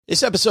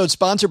This episode is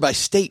sponsored by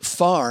State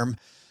Farm.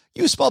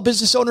 You a small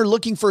business owner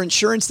looking for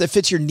insurance that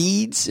fits your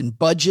needs and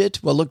budget?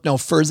 Well, look no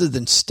further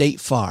than State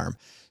Farm.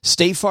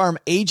 State Farm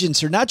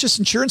agents are not just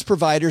insurance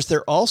providers,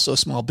 they're also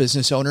small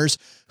business owners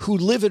who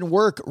live and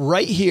work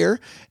right here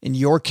in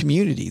your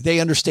community. They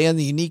understand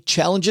the unique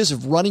challenges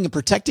of running and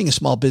protecting a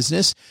small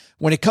business.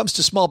 When it comes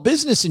to small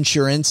business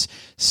insurance,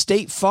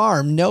 State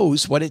Farm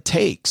knows what it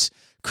takes.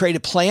 Create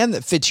a plan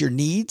that fits your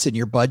needs and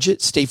your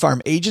budget. State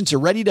Farm agents are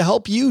ready to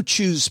help you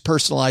choose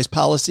personalized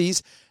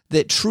policies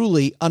that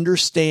truly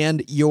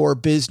understand your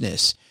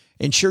business.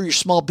 Insure your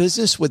small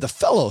business with a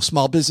fellow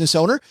small business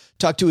owner.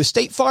 Talk to a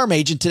State Farm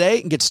agent today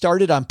and get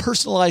started on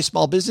personalized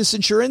small business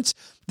insurance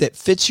that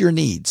fits your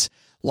needs.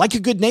 Like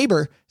a good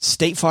neighbor,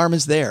 State Farm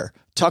is there.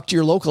 Talk to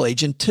your local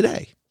agent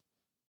today.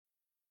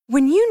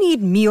 When you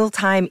need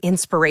mealtime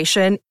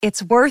inspiration,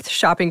 it's worth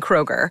shopping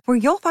Kroger, where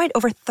you'll find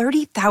over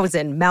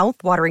 30,000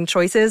 mouth-watering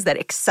choices that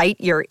excite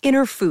your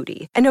inner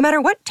foodie. And no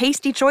matter what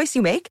tasty choice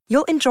you make,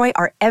 you'll enjoy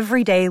our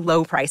everyday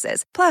low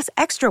prices, plus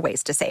extra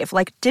ways to save,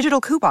 like digital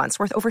coupons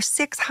worth over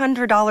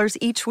 $600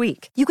 each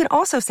week. You can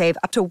also save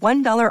up to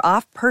 $1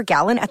 off per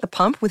gallon at the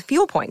pump with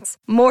fuel points.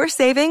 More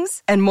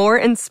savings and more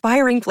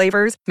inspiring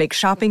flavors make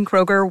shopping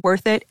Kroger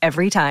worth it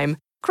every time.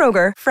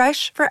 Kroger,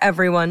 fresh for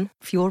everyone.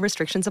 Fuel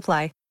restrictions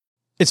apply.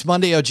 It's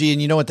Monday, OG,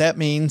 and you know what that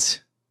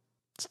means?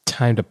 It's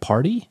time to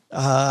party?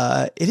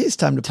 It is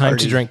time to party. Time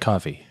to drink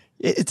coffee.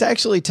 It's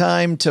actually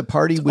time to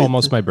party with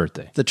almost my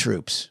birthday. The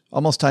troops.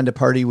 Almost time to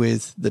party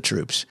with the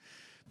troops.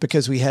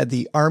 Because we had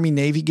the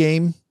Army-Navy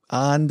game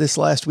on this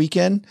last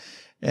weekend.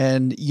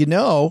 And you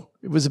know,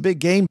 it was a big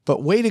game,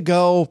 but way to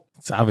go.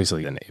 It's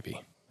obviously the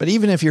Navy. But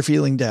even if you're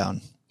feeling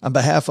down, on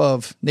behalf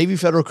of Navy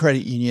Federal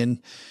Credit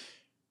Union,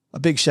 a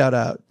big shout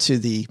out to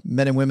the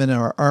men and women in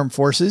our armed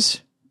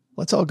forces.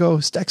 Let's all go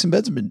Stacks and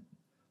Benjamins.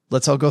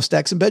 Let's all go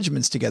Stacks and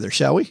Benjamins together,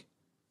 shall we?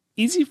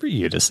 Easy for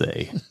you to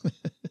say.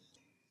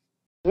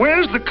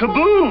 Where's the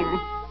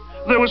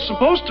kaboom? There was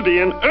supposed to be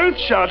an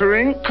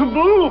earth-shattering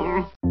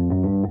kaboom.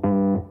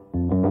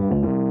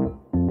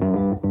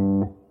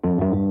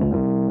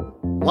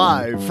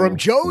 Live from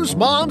Joe's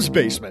mom's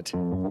basement,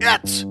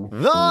 it's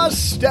the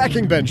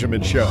Stacking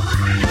Benjamin Show.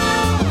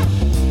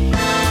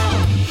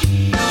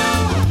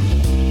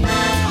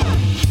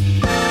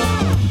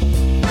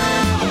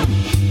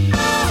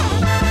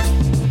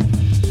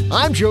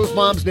 I'm Joe's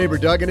mom's neighbor,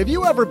 Doug, and have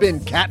you ever been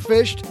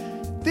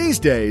catfished? These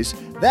days,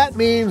 that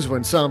means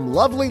when some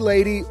lovely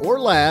lady or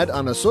lad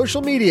on a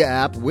social media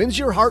app wins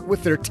your heart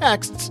with their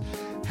texts,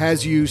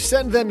 has you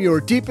send them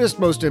your deepest,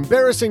 most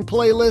embarrassing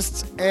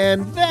playlists,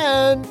 and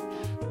then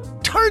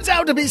turns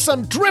out to be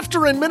some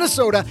drifter in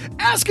Minnesota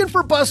asking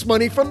for bus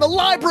money from the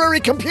library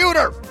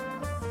computer.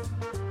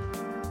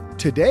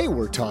 Today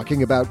we're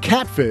talking about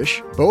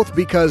catfish, both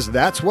because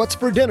that's what's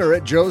for dinner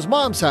at Joe's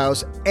mom's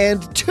house,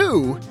 and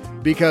two,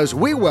 because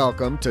we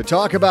welcome to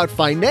talk about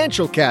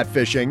financial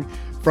catfishing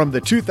from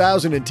the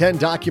 2010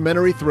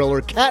 documentary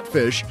thriller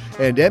Catfish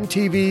and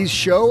MTV's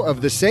show of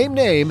the same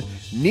name,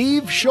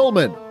 Neve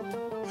Schulman.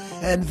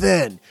 And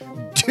then,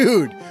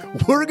 dude,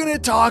 we're going to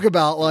talk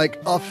about like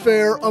a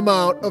fair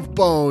amount of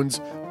bones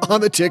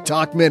on the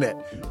TikTok Minute.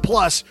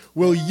 Plus,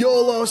 we'll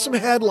YOLO some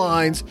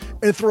headlines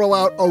and throw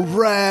out a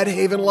rad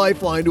Haven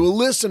Lifeline to a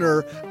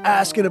listener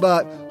asking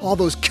about all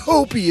those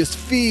copious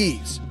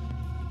fees.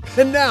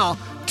 And now,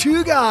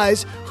 two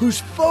guys whose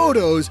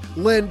photos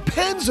Len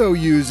Penzo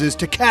uses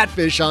to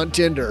catfish on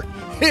Tinder.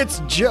 It's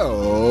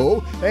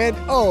Joe and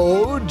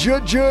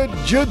O-J-J-J-J-G.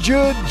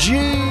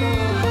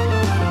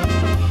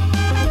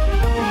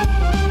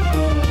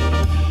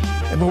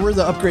 And when we're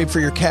the upgrade for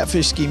your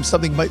catfish scheme,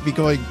 something might be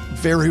going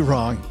very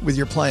wrong with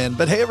your plan.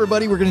 But hey,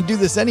 everybody, we're going to do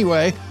this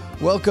anyway.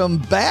 Welcome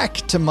back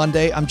to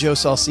Monday. I'm Joe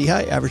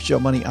Saul-Sehy, Average Joe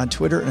Money on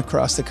Twitter, and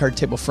across the card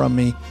table from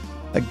me,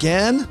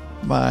 again,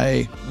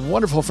 my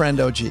wonderful friend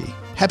OG.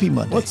 Happy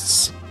Monday.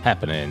 What's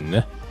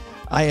happening?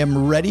 I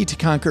am ready to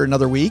conquer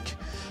another week.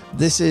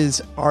 This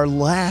is our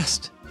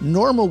last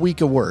normal week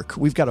of work.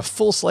 We've got a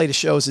full slate of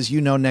shows, as you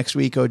know, next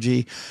week,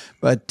 OG.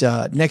 But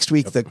next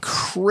week, the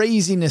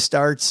craziness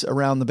starts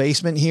around the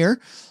basement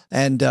here.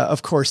 And,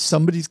 of course,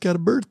 somebody's got a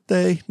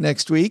birthday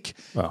next week.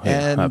 Well,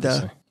 yeah,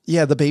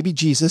 and the baby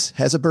Jesus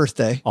has a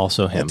birthday.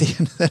 Also him. At the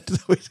end of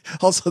the week.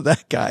 Also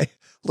that guy.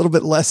 A little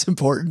bit less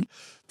important.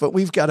 But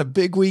we've got a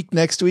big week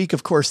next week.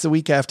 Of course, the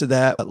week after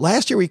that. But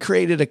last year, we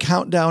created a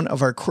countdown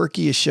of our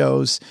quirkiest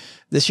shows.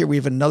 This year, we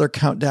have another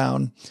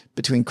countdown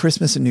between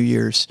Christmas and New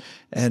Year's.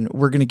 And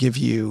we're going to give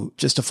you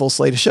just a full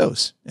slate of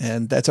shows.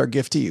 And that's our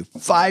gift to you.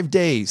 5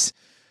 days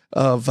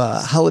of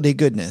holiday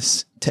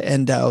goodness to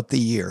end out the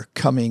year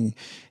coming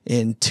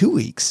in 2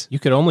 weeks. You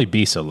could only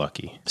be so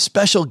lucky.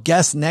 Special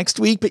guest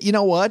next week. But you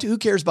know what? Who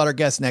cares about our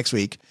guest next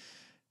week?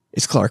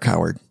 It's Clark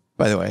Howard,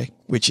 by the way,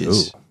 which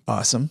is...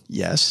 awesome.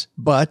 Yes.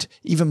 But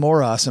even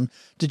more awesome.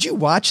 Did you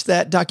watch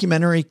that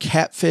documentary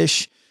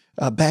Catfish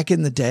back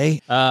in the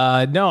day?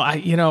 No,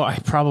 I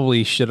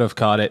probably should have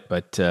caught it,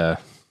 but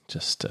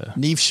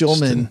Neve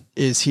Schulman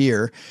is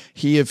here.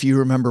 He, if you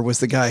remember, was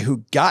the guy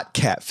who got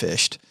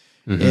catfished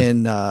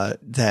in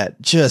that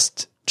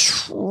just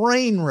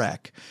train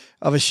wreck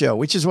of a show,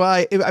 which is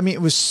why,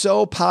 it was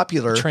so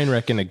popular. Train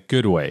wreck in a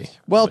good way.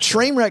 Well,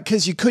 train wreck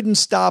because you couldn't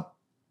stop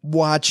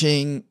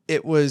watching.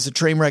 It was a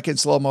train wreck in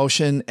slow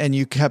motion, and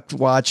you kept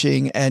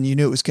watching, and you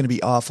knew it was going to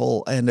be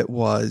awful, and it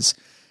was.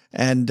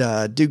 And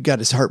dude got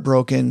his heart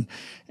broken,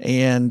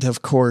 and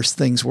of course,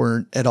 things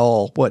weren't at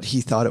all what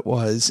he thought it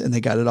was, and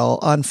they got it all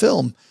on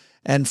film.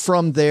 And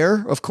from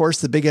there, of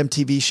course, the big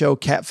MTV show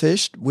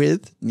Catfished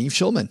with Neve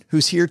Schulman,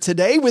 who's here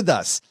today with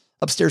us,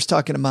 upstairs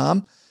talking to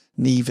Mom.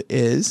 Neve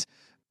is.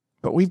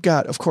 But we've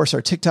got, of course,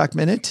 our TikTok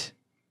minute,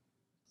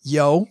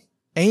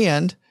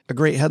 and a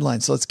great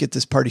headline. So let's get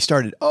this party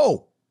started.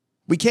 Oh,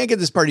 we can't get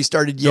this party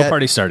started yet. No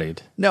party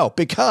started. No,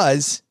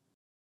 because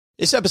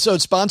this episode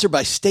is sponsored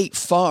by State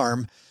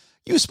Farm.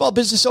 You a small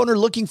business owner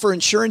looking for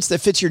insurance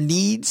that fits your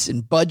needs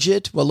and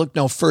budget? Well, look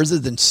no further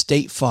than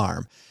State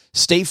Farm.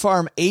 State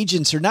Farm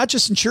agents are not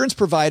just insurance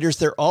providers,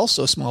 they're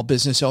also small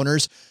business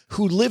owners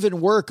who live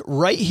and work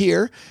right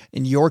here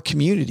in your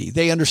community.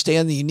 They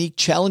understand the unique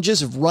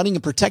challenges of running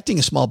and protecting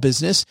a small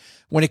business.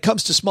 When it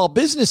comes to small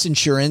business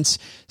insurance,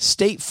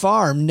 State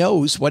Farm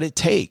knows what it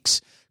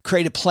takes.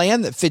 Create a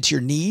plan that fits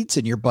your needs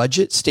and your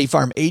budget. State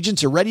Farm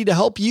agents are ready to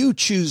help you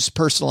choose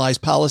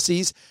personalized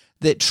policies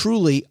that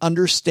truly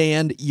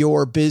understand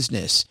your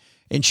business.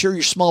 Insure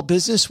your small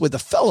business with a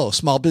fellow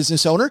small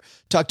business owner.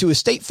 Talk to a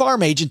State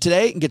Farm agent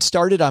today and get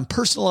started on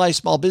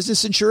personalized small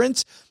business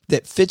insurance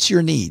that fits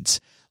your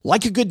needs.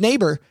 Like a good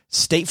neighbor,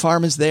 State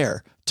Farm is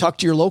there. Talk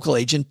to your local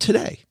agent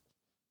today.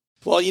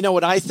 Well,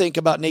 when I think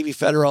about Navy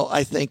Federal,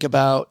 I think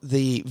about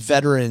the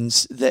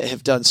veterans that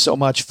have done so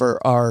much for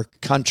our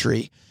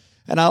country.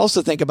 And I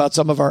also think about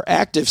some of our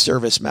active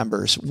service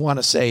members. Want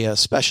to say a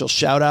special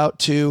shout out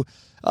to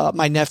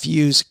my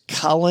nephews,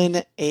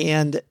 Colin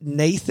and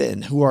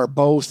Nathan, who are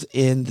both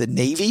in the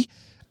Navy.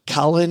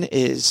 Colin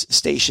is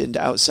stationed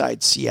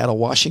outside Seattle,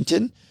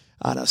 Washington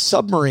on a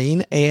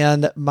submarine,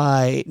 and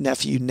my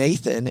nephew,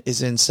 Nathan,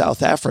 is in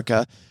South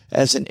Africa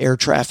as an air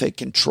traffic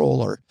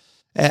controller.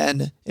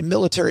 And in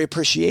Military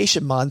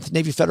Appreciation Month,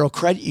 Navy Federal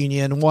Credit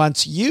Union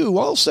wants you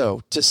also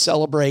to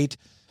celebrate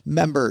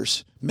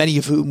members, many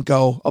of whom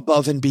go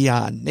above and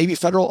beyond. Navy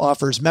Federal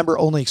offers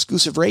member-only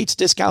exclusive rates,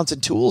 discounts,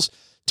 and tools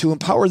to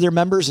empower their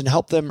members and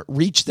help them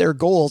reach their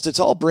goals. It's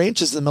all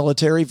branches of the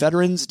military.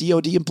 Veterans,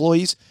 DoD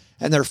employees,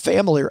 and their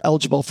family are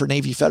eligible for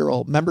Navy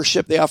Federal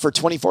membership. They offer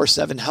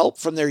 24/7 help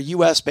from their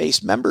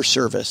U.S.-based member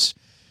service.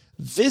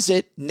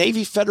 Visit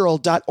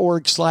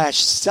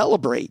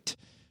NavyFederal.org/celebrate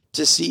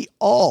to see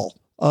all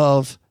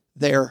of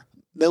their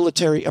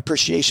Military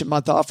Appreciation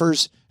Month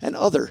offers and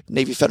other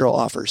Navy Federal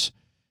offers.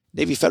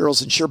 Navy Federal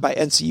is insured by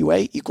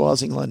NCUA, Equal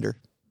Housing Lender.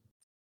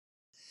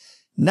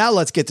 Now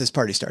let's get this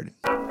party started.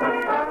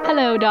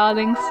 Hello,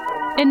 darlings.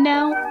 And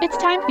now it's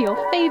time for your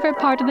favorite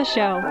part of the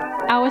show,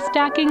 our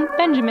Stacking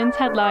Benjamin's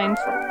headlines.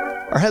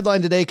 Our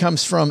headline today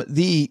comes from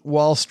the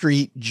Wall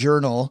Street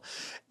Journal.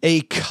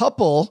 A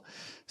couple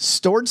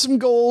stored some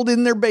gold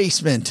in their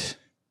basement.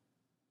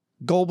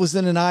 Gold was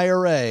in an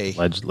IRA.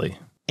 Allegedly.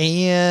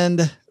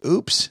 And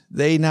oops,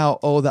 they now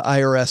owe the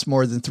IRS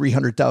more than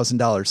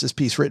 $300,000. This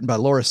piece written by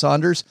Laura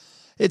Saunders.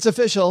 It's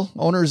official.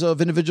 Owners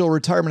of individual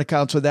retirement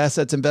accounts with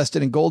assets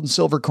invested in gold and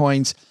silver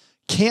coins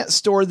can't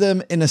store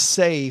them in a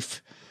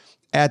safe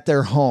at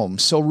their home.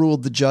 So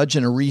ruled the judge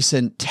in a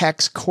recent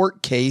tax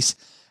court case,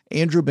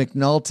 Andrew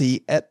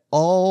McNulty et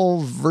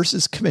al.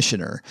 Versus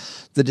Commissioner.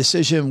 The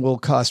decision will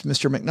cost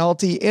Mr.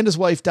 McNulty and his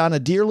wife, Donna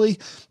dearly,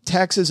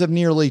 taxes of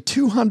nearly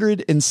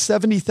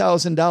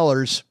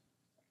 $270,000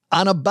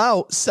 on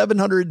about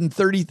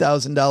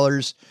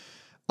 $730,000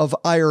 of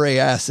IRA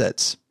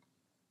assets,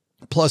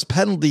 plus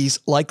penalties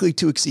likely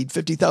to exceed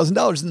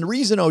 $50,000. And the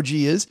reason, OG,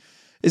 is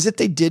that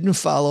they didn't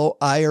follow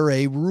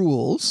IRA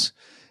rules.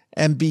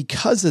 And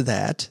because of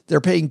that,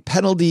 they're paying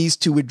penalties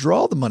to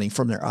withdraw the money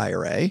from their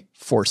IRA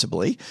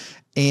forcibly.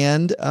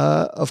 And,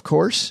 of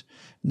course,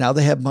 now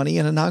they have money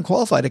in a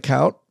non-qualified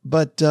account,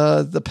 but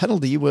the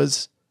penalty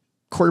was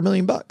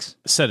 $250,000.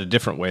 Said a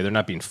different way, they're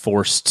not being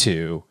forced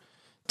to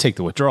take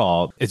the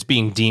withdrawal. It's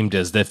being deemed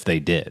as if they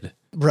did.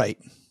 Right.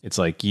 It's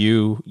like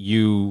you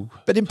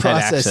but in had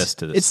process, access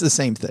to this. It's the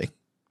same thing.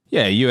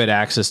 Yeah, you had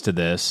access to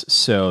this,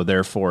 so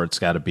therefore it's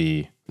got to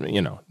be,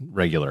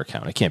 regular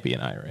account. It can't be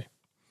an IRA.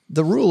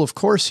 The rule, of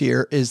course,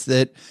 here is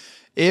that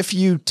if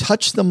you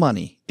touch the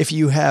money, if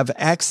you have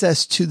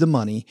access to the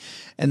money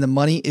and the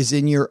money is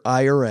in your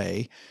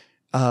IRA,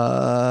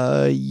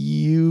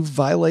 you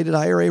violated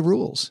IRA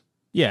rules.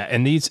 Yeah,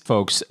 and these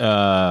folks,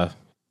 it's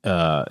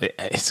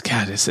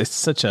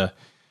such a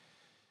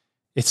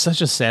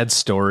sad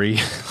story,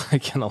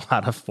 like in a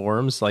lot of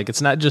forms. Like,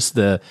 it's not just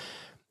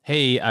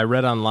hey, I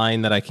read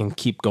online that I can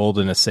keep gold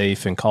in a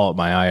safe and call it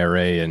my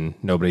IRA and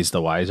nobody's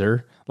the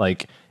wiser.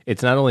 Like,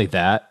 it's not only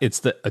that,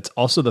 it's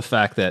also the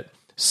fact that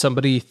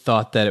somebody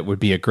thought that it would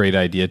be a great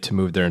idea to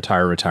move their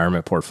entire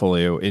retirement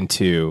portfolio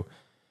into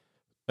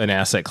an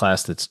asset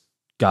class that's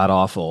god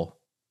awful.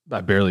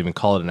 I barely even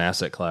call it an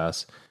asset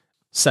class.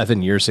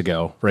 7 years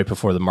ago, right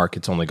before the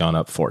market's only gone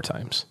up 4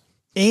 times.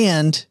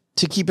 And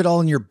to keep it all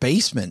in your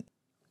basement.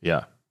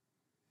 Yeah.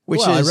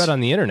 I read on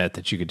the internet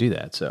that you could do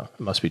that, so it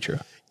must be true.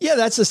 Yeah,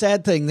 that's the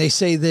sad thing. They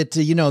say that,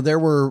 there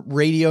were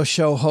radio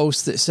show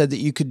hosts that said that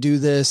you could do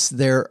this.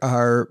 There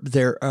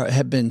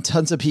have been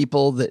tons of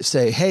people that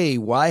say, hey,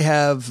 why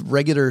have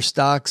regular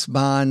stocks,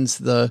 bonds,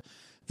 the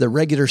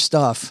regular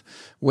stuff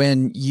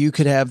when you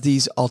could have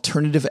these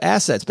alternative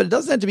assets? But it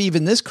doesn't have to be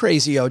even this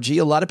crazy, OG.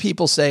 A lot of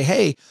people say,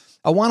 hey,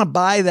 I want to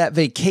buy that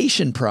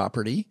vacation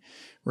property,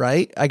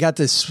 right? I got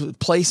this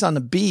place on the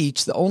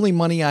beach. The only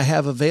money I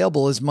have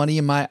available is money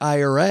in my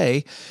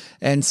IRA.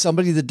 And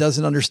somebody that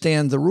doesn't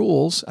understand the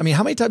rules. I mean,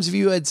 how many times have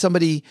you had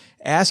somebody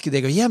ask you,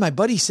 they go, yeah, my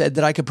buddy said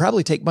that I could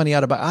probably take money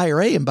out of my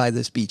IRA and buy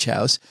this beach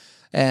house.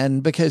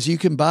 And because you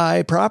can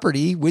buy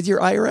property with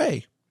your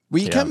IRA.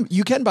 Well,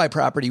 you can buy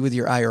property with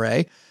your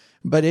IRA,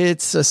 but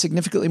it's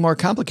significantly more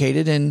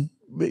complicated. And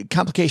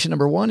complication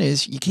number one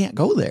is you can't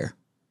go there.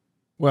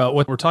 Well,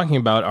 what we're talking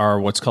about are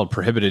what's called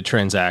prohibited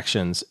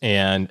transactions.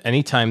 And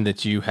anytime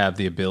that you have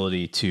the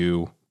ability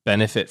to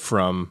benefit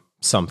from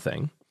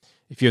something,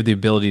 if you have the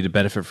ability to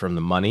benefit from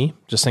the money,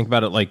 just think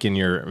about it like in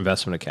your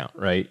investment account,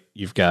 right?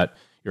 You've got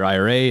your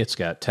IRA, it's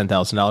got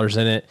 $10,000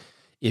 in it.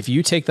 If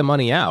you take the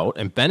money out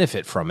and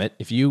benefit from it,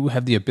 if you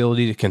have the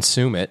ability to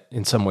consume it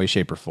in some way,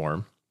 shape, or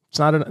form, it's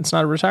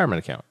not a retirement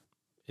account.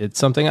 It's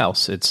something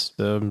else. It's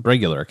the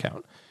regular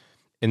account.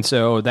 And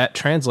so that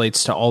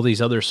translates to all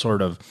these other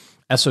sort of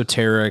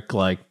esoteric,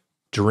 like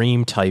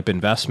dream type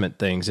investment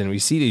things. And we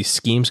see these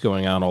schemes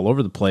going on all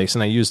over the place.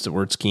 And I use the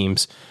word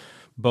schemes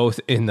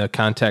both in the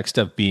context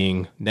of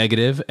being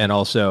negative and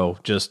also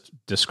just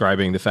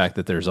describing the fact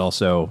that there's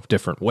also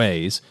different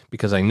ways,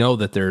 because I know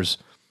that there's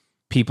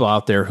people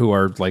out there who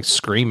are like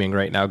screaming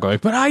right now going,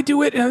 but I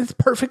do it and it's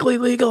perfectly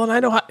legal. And I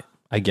know how.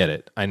 I get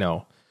it. I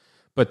know.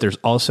 But there's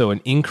also an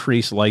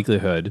increased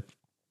likelihood,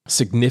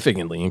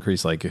 significantly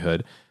increased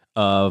likelihood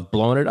of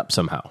blowing it up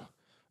somehow.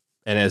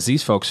 And as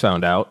these folks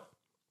found out,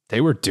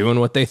 they were doing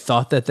what they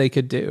thought that they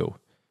could do,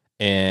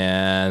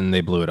 and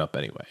they blew it up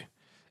anyway.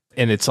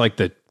 And it's like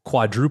the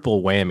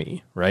quadruple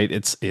whammy, right?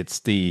 It's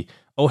the,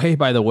 oh, hey,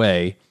 by the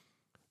way,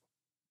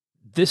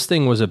 this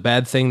thing was a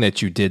bad thing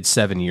that you did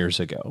 7 years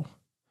ago.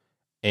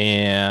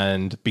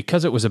 And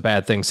because it was a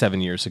bad thing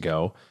 7 years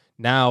ago,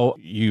 now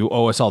you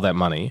owe us all that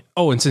money.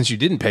 Oh, and since you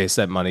didn't pay us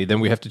that money,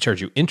 then we have to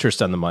charge you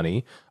interest on the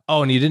money.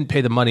 Oh, and you didn't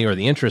pay the money or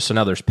the interest, so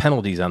now there's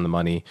penalties on the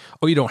money.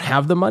 Oh, you don't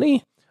have the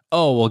money?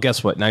 Oh, well,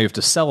 guess what? Now you have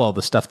to sell all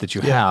the stuff that you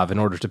have in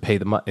order to pay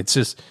the money. It's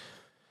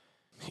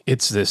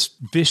this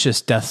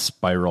vicious death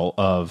spiral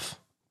of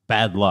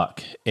bad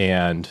luck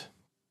and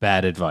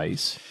bad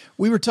advice.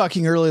 We were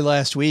talking early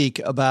last week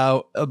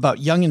about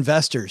young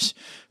investors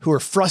who are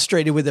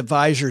frustrated with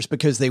advisors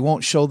because they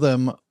won't show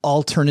them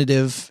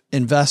alternative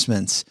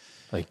investments.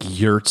 Like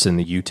yurts in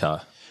the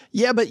Utah.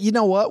 Yeah, but you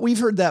know what? We've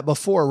heard that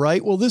before,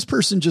 right? Well, this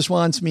person just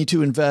wants me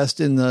to invest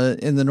in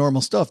the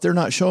normal stuff. They're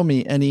not showing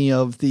me any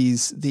of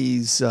these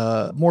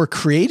more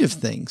creative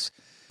things.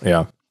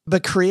 Yeah.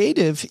 But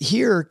creative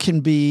here can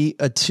be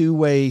a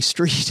two-way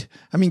street.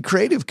 I mean,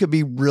 creative could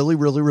be really,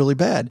 really, really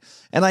bad.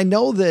 And I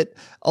know that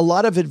a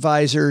lot of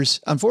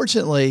advisors,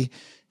 unfortunately,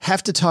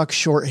 have to talk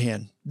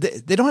shorthand.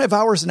 They don't have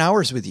hours and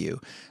hours with you.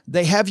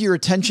 They have your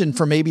attention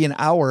for maybe an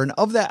hour. And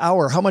of that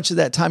hour, how much of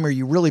that time are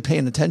you really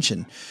paying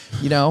attention?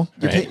 You know,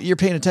 you're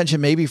paying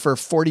attention maybe for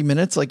 40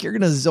 minutes. Like you're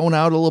going to zone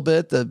out a little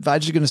bit. The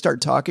advisor's going to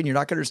start talking. You're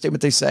not going to understand what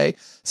they say.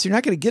 So you're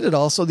not going to get it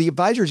all. So the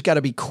advisor's got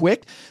to be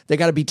quick. They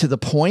got to be to the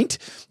point.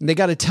 And they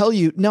got to tell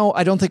you, no,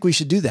 I don't think we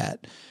should do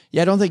that.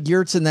 Yeah, I don't think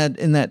yurts in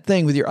that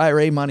thing with your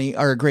IRA money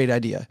are a great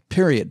idea,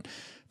 period.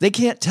 They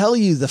can't tell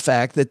you the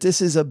fact that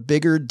this is a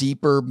bigger,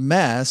 deeper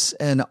mess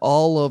and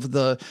all of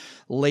the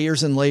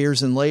layers and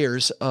layers and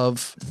layers of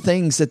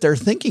things that they're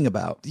thinking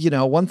about. You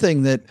know, one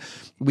thing that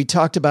we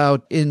talked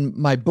about in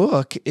my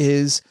book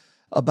is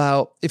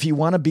about if you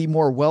want to be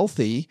more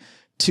wealthy,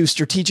 to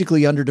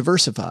strategically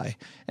under-diversify.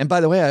 And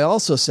by the way, I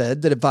also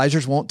said that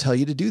advisors won't tell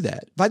you to do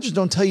that. Advisors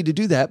don't tell you to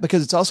do that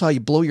because it's also how you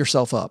blow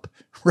yourself up,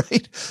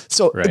 right?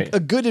 So a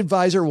good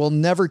advisor will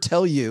never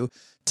tell you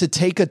to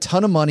take a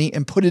ton of money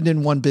and put it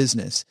in one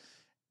business.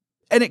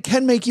 And it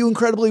can make you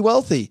incredibly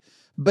wealthy,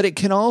 but it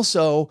can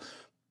also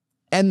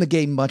end the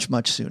game much,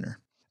 much sooner.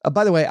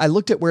 By the way, I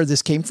looked at where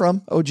this came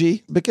from, OG,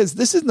 because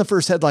this isn't the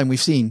first headline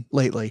we've seen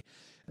lately.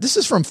 This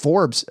is from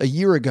Forbes a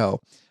year ago.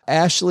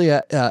 Ashley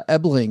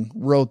Ebling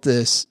wrote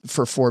this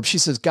for Forbes. She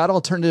says, got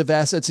alternative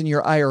assets in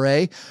your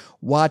IRA?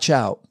 Watch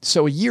out.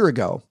 So a year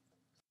ago,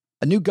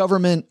 a new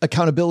government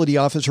accountability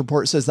office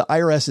report says the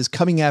IRS is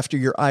coming after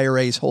your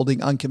IRAs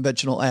holding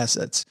unconventional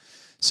assets.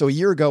 So a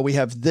year ago, we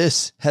have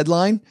this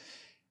headline,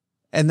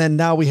 and then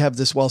now we have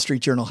this Wall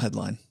Street Journal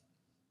headline.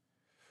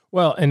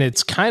 Well, and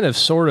it's kind of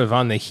sort of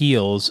on the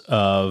heels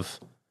of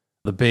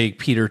the big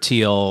Peter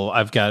Thiel,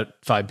 I've got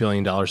 $5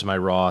 billion in my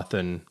Roth,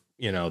 and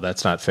you know,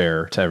 that's not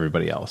fair to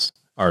everybody else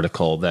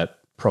article that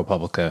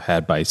ProPublica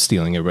had by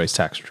stealing everybody's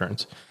tax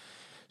returns.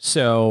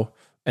 So,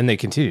 and they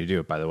continue to do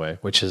it, by the way,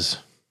 which is,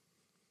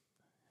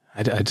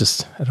 I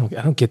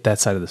don't get that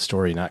side of the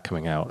story not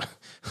coming out,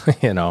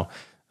 you know,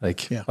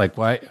 like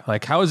why,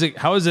 like, how is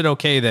it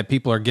okay that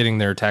people are getting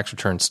their tax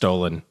returns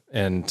stolen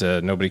And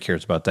nobody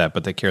cares about that,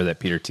 but they care that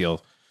Peter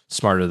Thiel,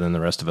 smarter than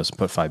the rest of us,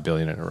 put $5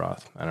 billion in a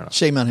Roth. I don't know.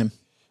 Shame on him.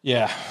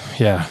 Yeah.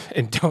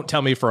 And don't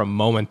tell me for a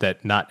moment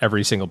that not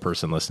every single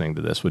person listening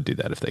to this would do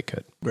that if they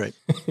could. Right.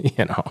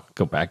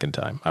 Go back in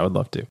time. I would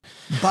love to.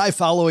 By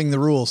following the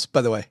rules,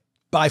 by the way.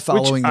 By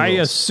following the rules.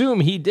 I assume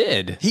he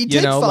did. He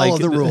did follow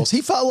the rules.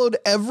 He followed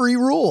every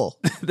rule.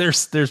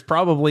 There's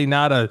probably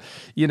not an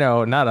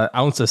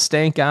ounce of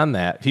stank on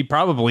that. He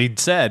probably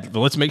said,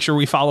 well, let's make sure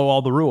we follow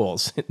all the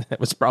rules.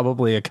 That was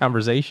probably a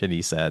conversation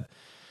he said.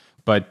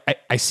 But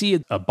I see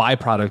a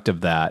byproduct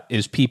of that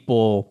is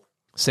people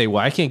say,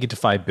 well, I can't get to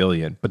 5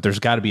 billion, but there's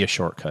got to be a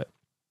shortcut.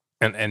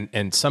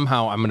 And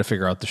somehow I'm going to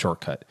figure out the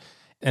shortcut.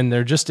 And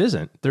there just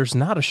isn't. There's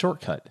not a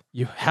shortcut.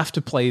 You have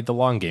to play the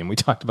long game. We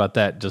talked about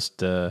that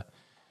just, when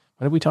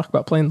did we talk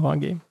about playing the long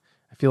game?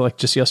 I feel like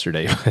just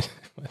yesterday.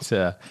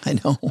 I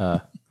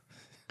know.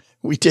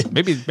 We did.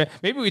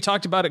 Maybe we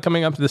talked about it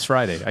coming up this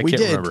Friday. I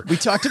can't remember. We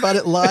talked about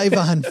it live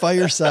on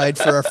Fireside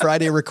for our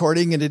Friday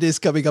recording, and it is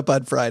coming up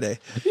on Friday.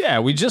 Yeah,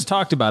 we just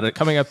talked about it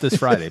coming up this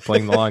Friday,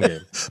 playing the long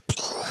game.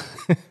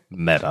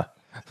 Meta.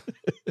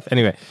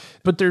 Anyway,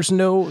 but there's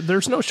no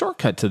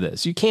shortcut to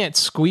this. You can't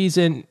squeeze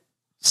in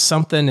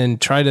something and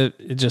try to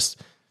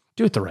just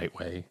do it the right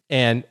way.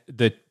 And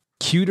the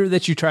cuter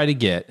that you try to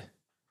get,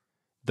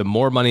 the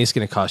more money it's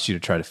going to cost you to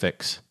try to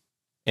fix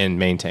and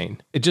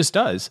maintain. It just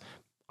does.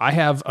 I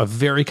have a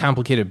very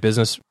complicated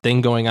business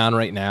thing going on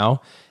right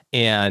now,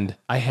 and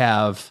I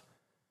have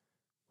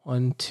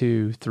 1,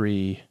 2,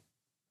 3,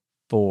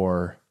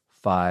 4,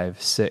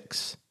 5,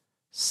 6,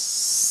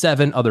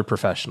 7 other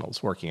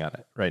professionals working on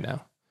it right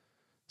now.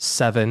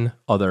 7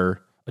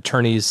 other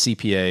attorneys,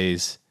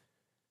 CPAs,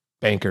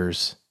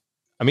 bankers.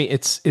 I mean,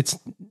 it's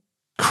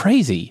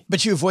crazy.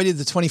 But you avoided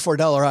the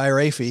 $24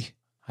 IRA fee.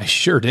 I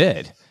sure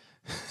did.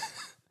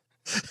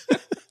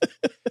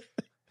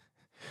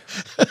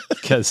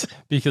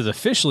 Because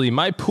officially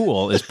my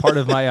pool is part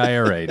of my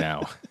IRA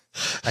now.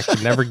 I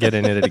could never get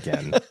in it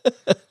again.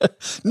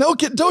 No,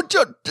 kid, don't.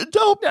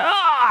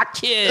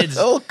 Kids.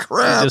 Oh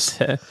crap.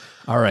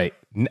 All right.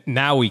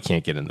 Now we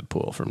can't get in the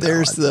pool from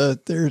there's now on.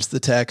 There's the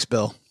tax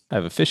bill.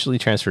 I've officially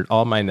transferred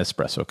all my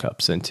Nespresso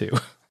cups into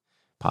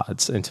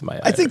pods into my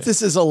IRA. I think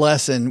this is a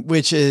lesson,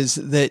 which is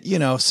that,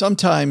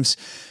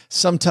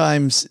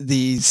 sometimes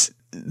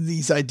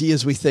these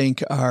ideas we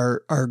think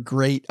are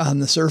great on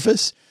the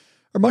surface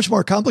are much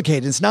more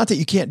complicated. It's not that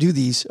you can't do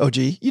these, OG.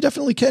 You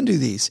definitely can do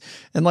these.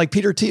 And like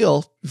Peter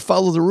Thiel,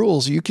 follow the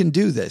rules. You can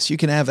do this. You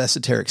can have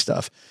esoteric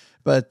stuff.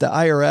 But the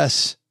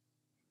IRS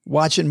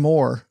watching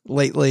more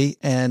lately,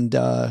 and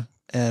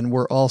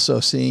we're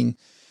also seeing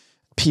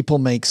people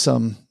make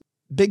some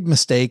big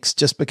mistakes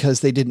just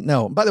because they didn't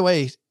know. By the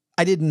way,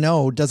 I didn't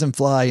know doesn't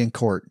fly in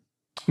court.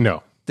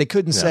 No. They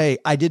couldn't say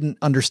I didn't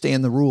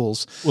understand the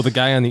rules. Well, the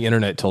guy on the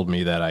internet told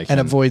me that I can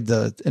avoid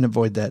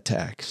that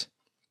tax.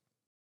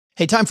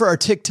 Hey, time for our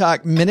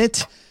TikTok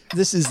Minute.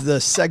 This is the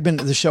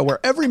segment of the show where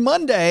every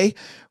Monday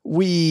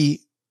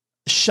we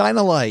shine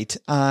a light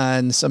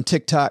on some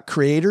TikTok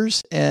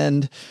creators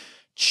and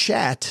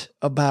chat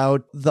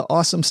about the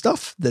awesome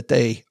stuff that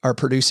they are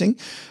producing.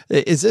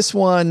 Is this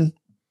one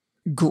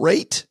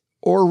great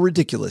or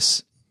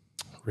ridiculous?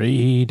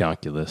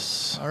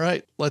 Redonkulous. All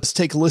right, let's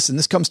take a listen.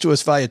 This comes to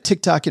us via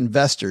TikTok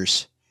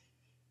Investors.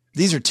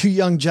 These are 2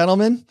 young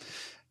gentlemen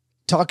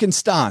talking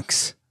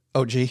stonks.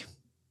 OG.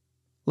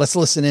 Let's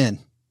listen in,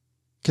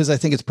 because I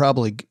think it's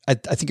probably, I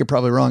think you're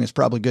probably wrong. It's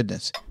probably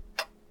goodness.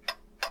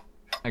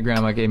 My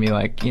grandma gave me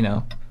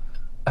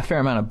a fair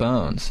amount of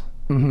bones.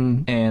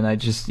 Mm-hmm. And I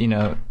just,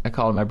 I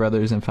called my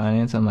brothers in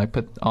finance. I'm like,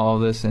 put all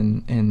of this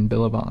in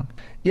Billabong.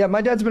 Yeah,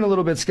 my dad's been a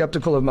little bit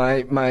skeptical of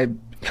my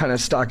kind of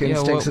stock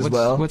instincts as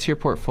well. What's your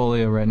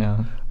portfolio right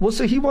now? Well,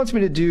 so he wants me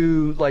to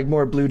do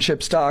more blue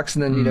chip stocks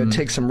and then,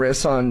 take some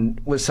risks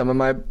with some of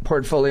my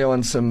portfolio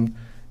on some,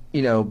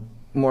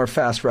 more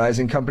fast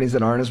rising companies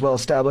that aren't as well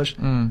established.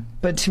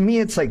 But to me,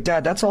 it's like,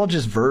 Dad, that's all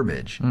just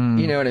verbiage.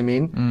 You know what I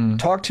mean?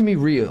 Talk to me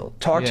real.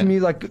 Talk to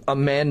me like a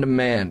man to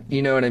man.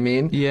 You know what I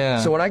mean? Yeah.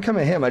 So when I come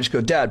at him, I just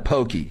go, Dad,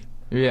 pokey.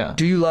 Yeah.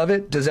 Do you love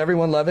it? Does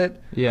everyone love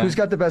it? Yeah. Who's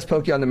got the best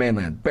pokey on the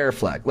mainland? Bear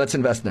Flag. Let's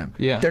invest in them.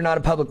 Yeah. They're not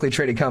a publicly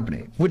traded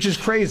company, which is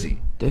crazy.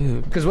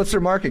 Dude. Because what's their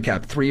market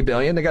cap? $3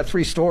 billion? They got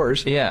 3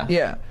 stores. Yeah.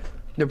 Yeah.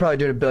 They're probably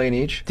doing $1 billion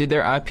each. Dude,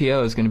 their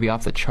IPO is going to be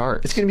off the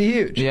charts. It's going to be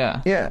huge.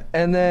 Yeah. Yeah.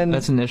 And then...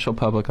 That's initial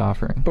public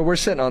offering. But we're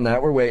sitting on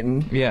that. We're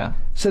waiting. Yeah.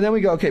 So then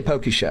we go, okay,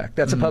 Pokey Shack.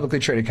 That's a publicly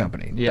traded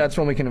company. Yeah. That's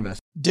when we can invest.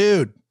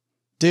 Dude,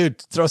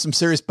 throw some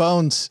serious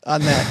bones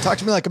on that. Talk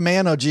to me like a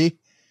man, OG.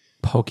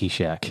 Pokey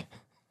Shack.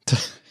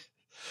 That's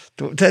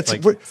it's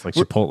like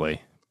Chipotle.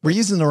 We're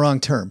using the wrong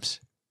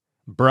terms.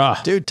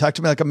 Bruh. Dude, talk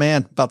to me like a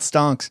man about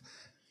stonks.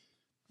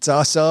 It's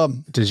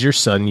awesome. Does your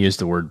son use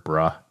the word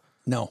bruh?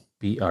 No.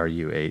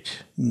 BRUH?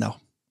 No.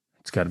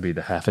 It's got to be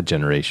the half a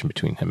generation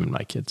between him and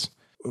my kids.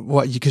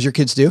 What, because your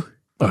kids do?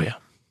 Oh, yeah.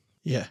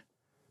 Yeah.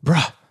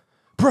 Bruh.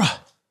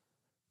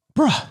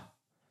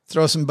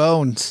 Throw some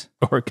bones.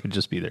 Or it could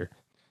just be their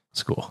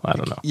school. I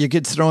don't know. Your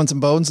kids throwing some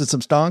bones at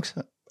some stonks?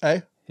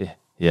 Hey?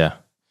 Yeah.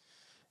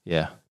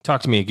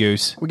 Talk to me,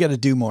 Goose. We got to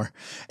do more.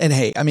 And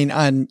hey, I mean,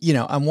 on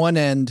one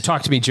end,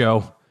 Talk to me,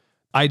 Joe.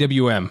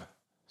 IWM,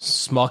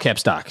 small cap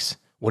stocks.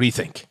 What do you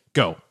think?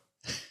 Go.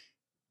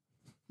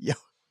 Yo.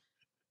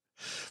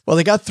 Well,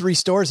 they got 3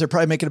 stores. They're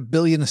probably making $1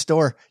 billion a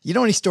store. You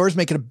know how many stores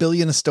making $1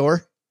 billion a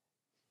store?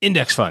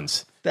 Index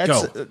funds.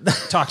 Go.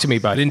 Talk to me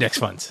about index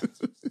funds.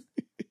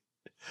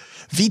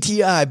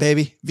 VTI,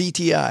 baby.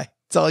 VTI.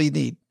 That's all you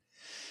need.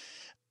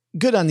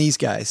 Good on these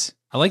guys.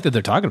 I like that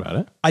they're talking about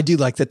it. I do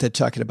like that they're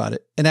talking about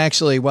it. And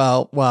actually,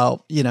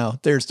 while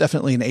there's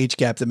definitely an age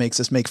gap that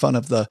makes us make fun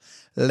of the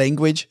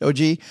language,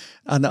 OG,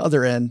 on the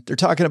other end, they're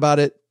talking about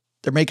it.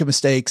 They're making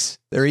mistakes.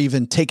 They're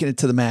even taking it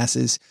to the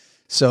masses.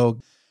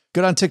 So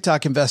good on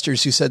TikTok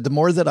investors who said, the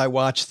more that I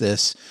watch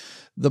this,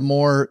 the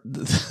more,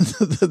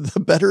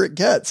 the better it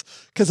gets.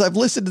 Because I've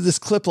listened to this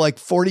clip like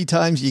 40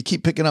 times. You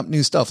keep picking up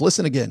new stuff.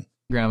 Listen again.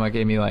 Grandma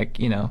gave me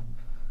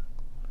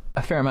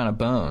a fair amount of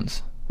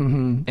bones.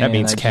 Mm-hmm. That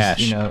means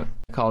cash. I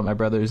called my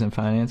brothers in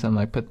finance. I'm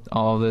like, put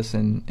all of this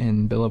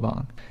in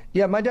Billabong.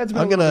 Yeah, my dad's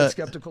been a little bit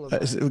skeptical of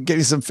that. Give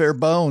you some fair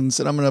bones,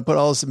 and I'm going to put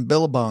all this in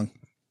Billabong.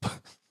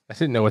 I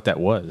didn't know what that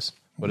was.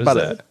 What is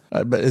that?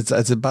 It's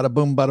a bada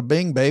boom, bada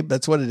bing, babe.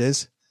 That's what it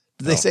is.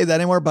 Do they say that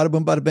anymore? Bada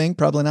boom, bada bing?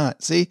 Probably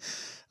not. See,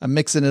 I'm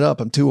mixing it up.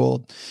 I'm too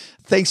old.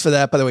 Thanks for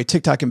that. By the way,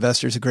 TikTok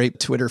Investors, a great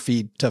Twitter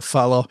feed to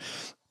follow.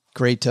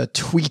 Great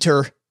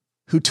tweeter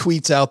who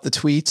tweets out the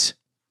tweets.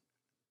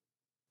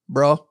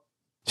 Bro.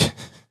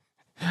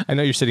 I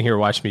know you're sitting here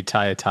watching me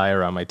tie a tie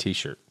around my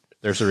t-shirt.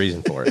 There's a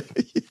reason for it.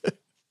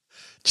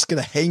 Just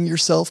going to hang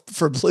yourself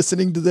for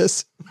listening to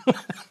this?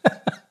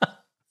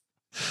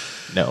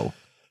 No.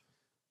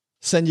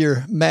 Send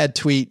your mad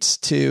tweets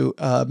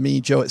to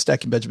me, Joe, at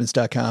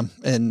stackingbenjamins.com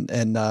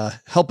and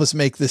help us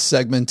make this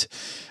segment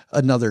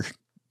another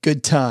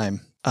good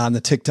time on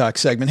the TikTok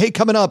segment. Hey,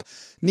 coming up,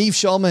 Nev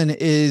Schulman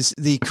is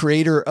the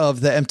creator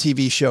of the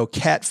MTV show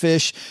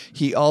Catfish.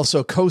 He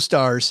also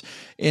co-stars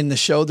in the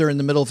show. They're in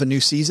the middle of a new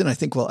season. I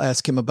think we'll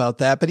ask him about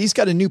that. But he's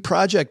got a new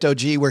project,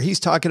 OG, where he's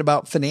talking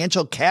about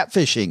financial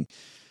catfishing.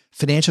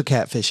 Financial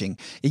catfishing.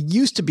 It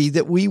used to be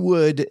that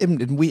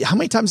how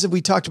many times have we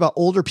talked about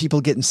older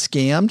people getting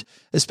scammed?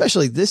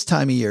 Especially this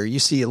time of year, you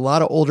see a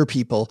lot of older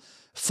people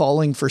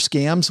falling for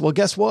scams. Well,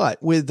 guess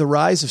what? With the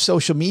rise of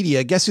social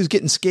media, guess who's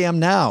getting scammed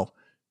now?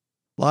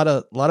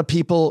 A lot of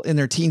people in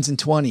their teens and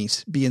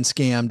 20s being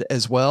scammed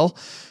as well.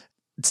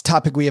 It's a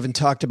topic we haven't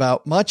talked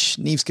about much.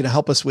 Nev's going to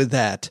help us with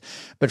that.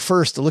 But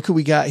first, look who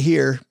we got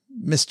here,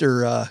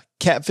 Mr.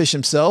 Catfish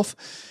himself,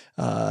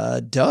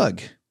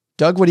 Doug.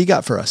 Doug, what do you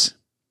got for us?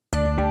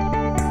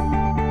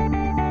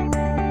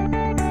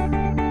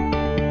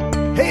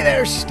 Hey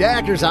there,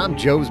 Stackers. I'm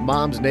Joe's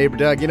mom's neighbor,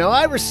 Doug.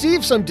 I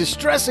received some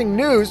distressing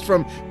news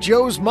from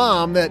Joe's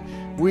mom that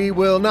we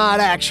will not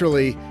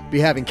actually be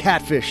having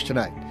catfish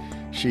tonight.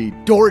 She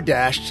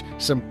door-dashed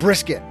some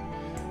brisket.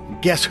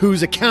 And guess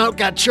whose account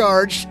got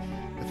charged?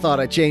 I thought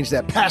I changed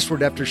that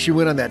password after she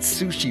went on that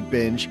sushi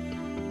binge.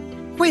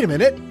 Wait a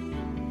minute.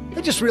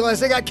 I just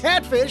realized I got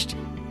catfished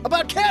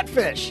about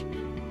catfish.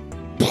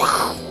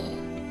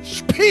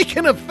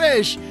 Speaking of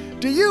fish,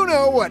 do you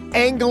know what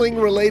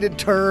angling-related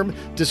term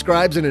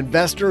describes an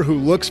investor who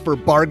looks for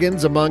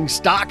bargains among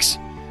stocks?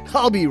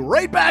 I'll be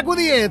right back with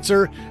the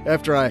answer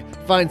after I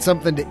find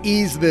something to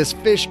ease this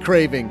fish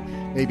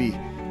craving. Maybe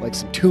like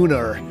some tuna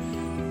or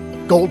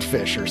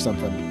goldfish or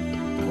something.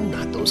 Oh,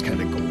 not those kind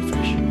of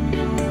goldfish.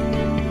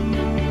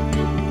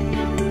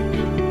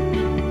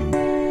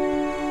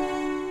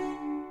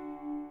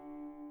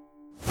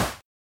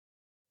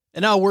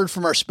 And now a word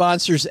from our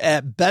sponsors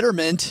at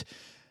Betterment.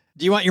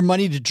 Do you want your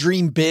money to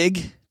dream big?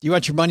 Do you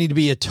want your money to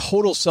be a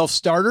total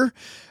self-starter?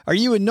 Are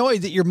you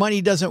annoyed that your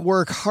money doesn't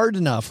work hard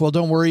enough? Well,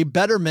 don't worry.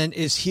 Betterment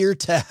is here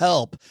to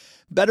help.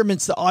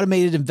 Betterment's the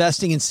automated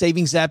investing and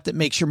savings app that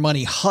makes your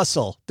money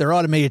hustle. Their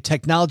automated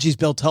technology is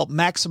built to help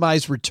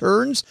maximize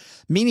returns,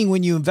 meaning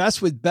when you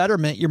invest with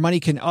Betterment, your money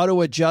can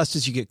auto-adjust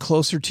as you get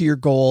closer to your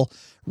goal,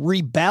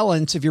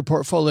 rebalance if your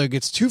portfolio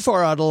gets too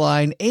far out of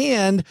line,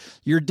 and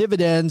your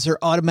dividends are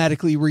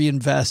automatically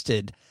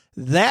reinvested.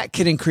 That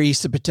can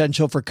increase the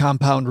potential for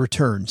compound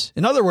returns.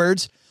 In other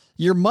words,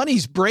 your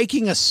money's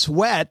breaking a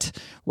sweat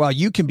while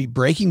you can be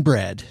breaking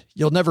bread.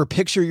 You'll never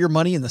picture your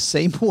money in the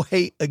same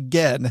way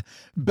again.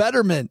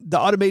 Betterment, the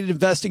automated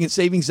investing and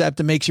savings app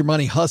that makes your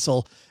money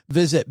hustle.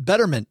 Visit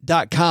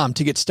betterment.com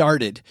to get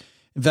started.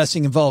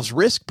 Investing involves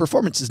risk.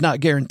 Performance is not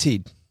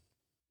guaranteed.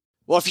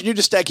 Well, if you're new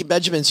to Stacking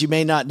Benjamins, you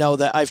may not know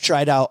that I've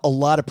tried out a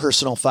lot of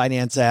personal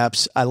finance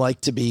apps. I like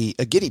to be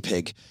a guinea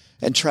pig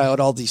and try out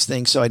all these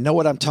things. So I know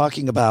what I'm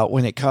talking about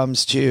when it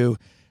comes to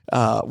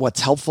what's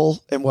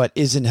helpful and what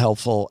isn't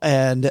helpful.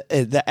 And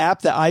the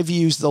app that I've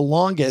used the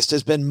longest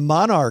has been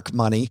Monarch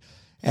Money.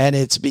 And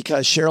it's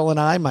because Cheryl and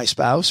I, my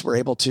spouse, were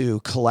able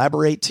to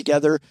collaborate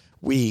together.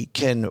 We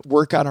can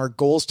work on our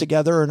goals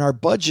together, and our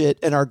budget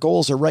and our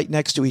goals are right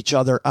next to each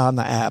other on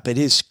the app. It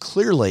is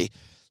clearly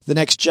the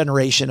next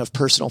generation of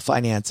personal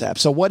finance apps.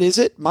 So what is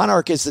it?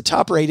 Monarch is the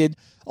top-rated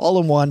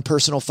all-in-one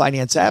personal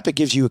finance app. It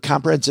gives you a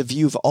comprehensive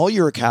view of all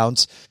your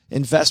accounts,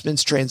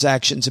 investments,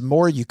 transactions, and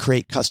more. You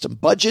create custom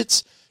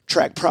budgets,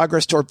 track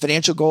progress toward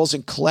financial goals,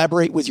 and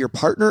collaborate with your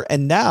partner.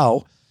 And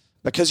now,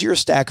 because you're a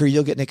stacker,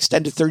 you'll get an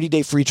extended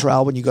 30-day free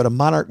trial when you go to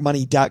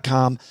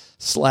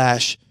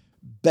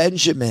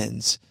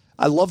monarchmoney.com/Benjamins.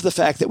 I love the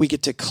fact that we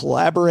get to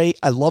collaborate.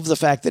 I love the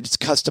fact that it's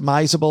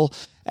customizable.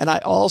 And I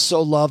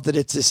also love that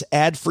it's this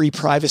ad-free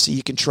privacy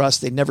you can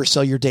trust. They never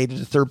sell your data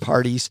to third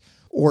parties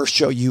or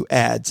show you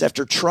ads.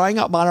 After trying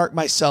out Monarch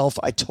myself,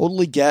 I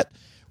totally get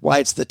why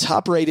it's the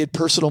top-rated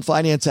personal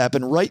finance app.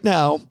 And right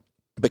now,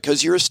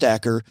 because you're a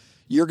stacker,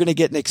 you're going to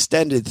get an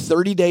extended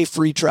 30-day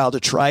free trial to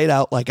try it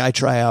out like I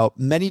try out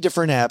many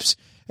different apps.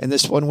 And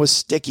this one was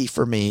sticky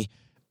for me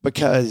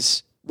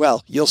because,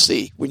 well, you'll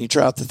see when you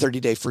try out the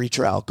 30-day free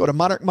trial. Go to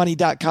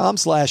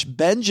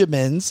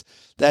monarchmoney.com/Benjamins.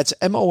 That's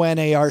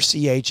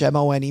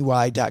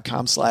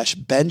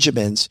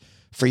monarchmoney.com/Benjamins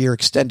for your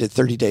extended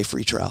 30-day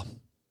free trial.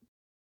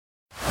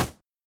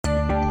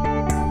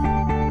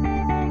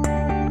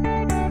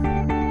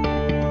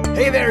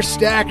 Hey there,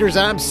 stackers.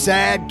 I'm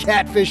sad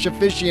catfish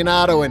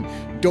aficionado and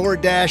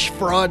DoorDash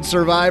fraud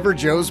survivor,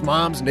 Joe's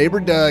mom's neighbor,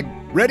 Doug.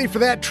 Ready for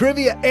that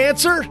trivia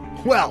answer?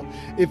 Well,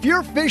 if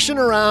you're fishing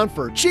around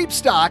for cheap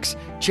stocks,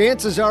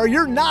 chances are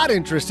you're not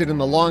interested in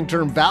the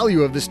long-term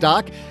value of the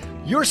stock.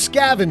 You're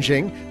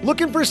scavenging,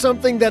 looking for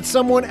something that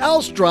someone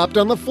else dropped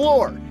on the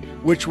floor,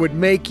 which would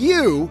make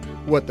you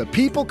what the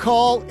people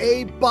call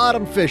a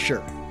bottom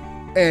fisher.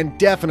 And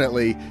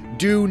definitely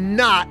do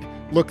not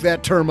look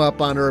that term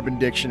up on Urban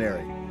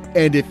Dictionary.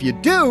 And if you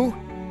do,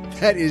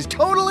 that is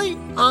totally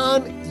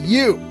on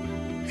you.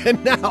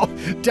 And now,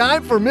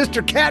 time for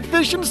Mr.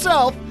 Catfish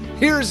himself.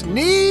 Here's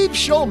Neve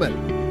Schulman.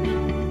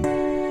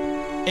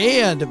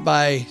 And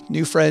my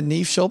new friend,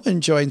 Neve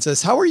Schulman, joins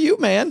us. How are you,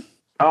 man?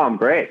 Oh, I'm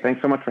great.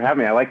 Thanks so much for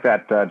having me. I like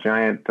that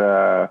giant,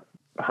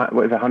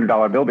 what is a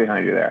 $100 bill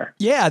behind you there?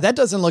 Yeah, that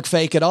doesn't look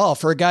fake at all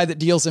for a guy that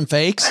deals in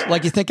fakes.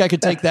 Like, you think I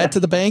could take that to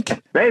the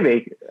bank?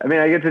 Maybe. I mean,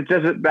 I guess it's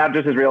just about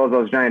just as real as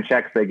those giant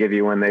checks they give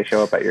you when they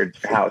show up at your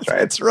house, right?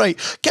 That's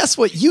right. Guess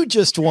what? You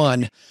just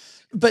won.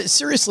 But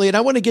seriously, and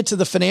I want to get to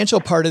the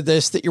financial part of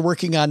this that you're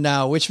working on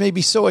now, which made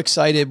me so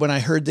excited when I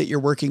heard that you're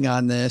working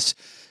on this.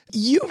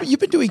 You've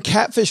been doing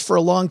Catfish for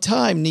a long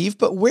time, Neve,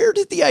 but where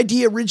did the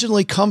idea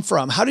originally come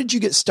from? How did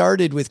you get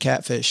started with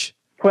Catfish?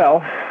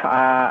 Well,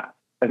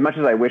 as much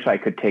as I wish I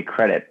could take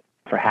credit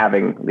for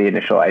having the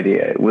initial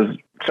idea, it was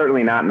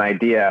certainly not an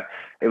idea.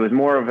 It was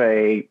more of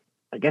I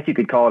guess you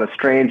could call it a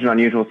strange and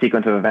unusual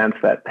sequence of events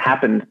that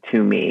happened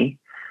to me,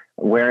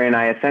 wherein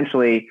I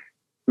essentially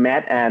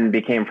met and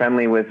became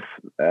friendly with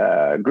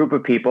a group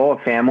of people, a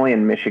family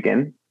in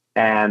Michigan,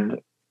 and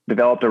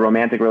developed a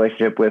romantic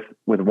relationship with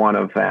one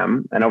of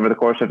them. And over the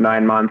course of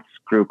 9 months,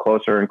 grew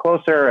closer and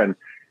closer, and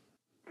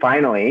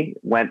finally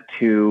went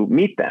to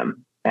meet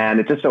them.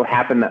 And it just so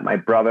happened that my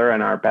brother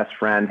and our best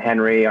friend,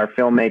 Henry, are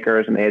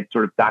filmmakers, and they had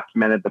sort of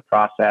documented the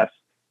process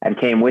and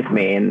came with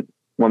me. And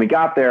when we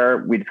got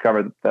there, we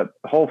discovered that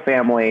the whole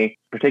family,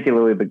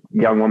 particularly the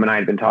young woman I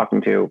had been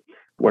talking to,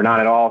 were not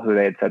at all who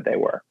they had said they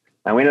were.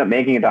 And we ended up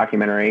making a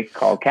documentary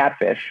called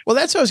Catfish. Well,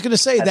 that's what I was going to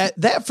say.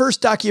 That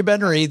first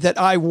documentary that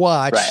I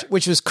watched, right,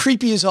 which was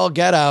creepy as all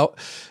get out,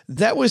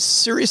 that was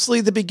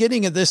seriously the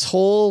beginning of this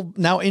whole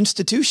now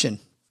institution.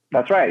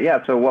 That's right.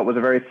 Yeah. So what was a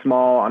very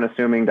small,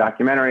 unassuming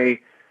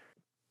documentary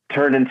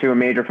turned into a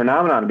major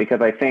phenomenon,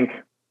 because I think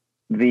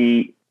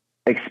the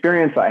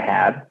experience I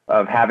had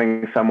of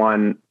having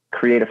someone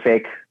create a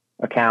fake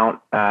account,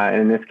 and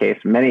in this case,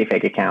 many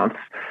fake accounts,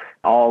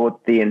 all with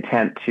the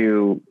intent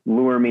to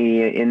lure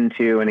me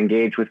into and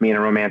engage with me in a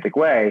romantic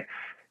way,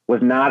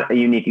 was not a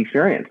unique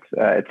experience.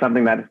 It's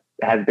something that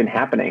has been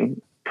happening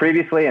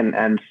previously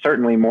and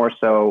certainly more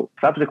so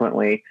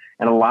subsequently.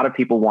 And a lot of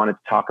people wanted to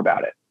talk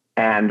about it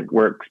and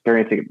were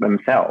experiencing it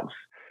themselves.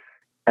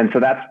 And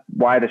so that's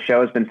why the show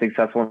has been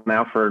successful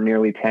now for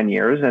nearly 10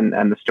 years.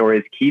 And the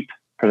stories keep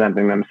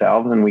presenting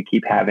themselves, and we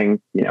keep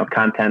having,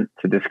 content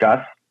to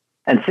discuss.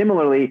 And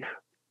similarly,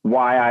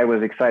 why I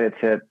was excited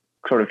to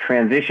sort of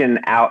transition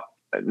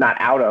not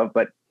out of,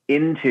 but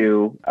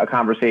into a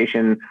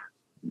conversation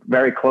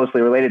very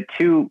closely related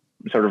to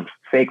sort of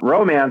fake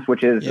romance,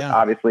 which is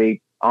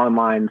obviously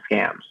online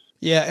scams.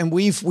 Yeah. And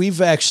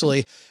we've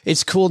actually,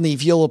 it's cool,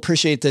 Neve, you'll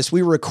appreciate this.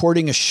 We were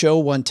recording a show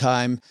one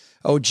time,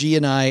 OG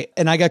and I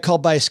got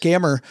called by a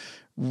scammer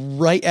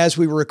right as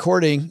we were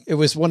recording. It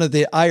was one of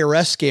the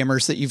IRS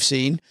scammers that you've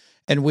seen.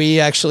 And we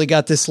actually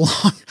got this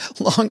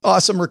long,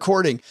 awesome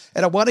recording.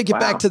 And I want to get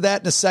back to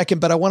that in a second,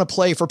 but I want to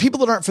play for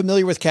people that aren't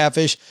familiar with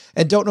Catfish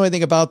and don't know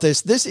anything about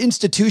this. This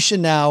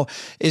institution now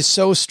is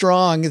so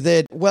strong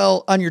that,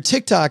 well, on your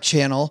TikTok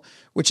channel,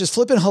 which is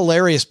flipping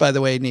hilarious, by the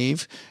way,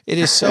 Neve, it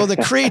is so the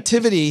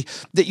creativity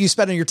that you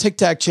spent on your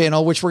TikTok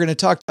channel, which we're going to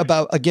talk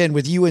about again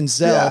with you and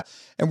Zell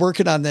and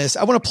working on this.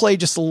 I want to play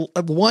just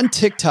one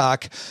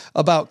TikTok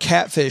about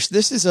Catfish.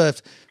 This is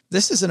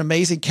an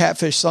amazing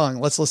Catfish song.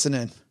 Let's listen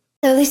in.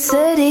 They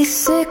said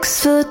he's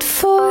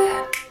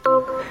 6'4"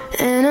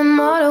 and a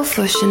model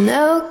for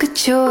Chanel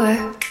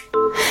Couture.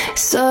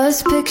 Saw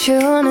his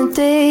picture on a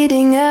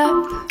dating app,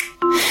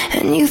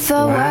 and you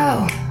thought,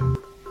 wow,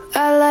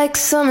 I like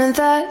some of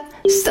that.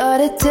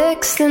 Started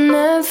texting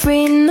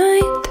every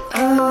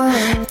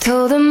night.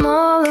 Told him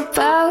all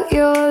about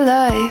your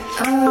life.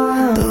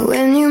 But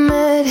when you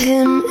met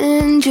him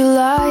in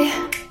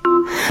July,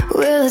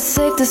 well, it's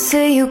safe to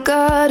say you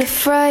got a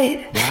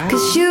fright.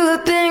 Cause you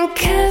have been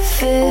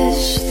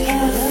catfished.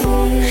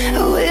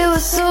 Oh, it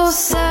was so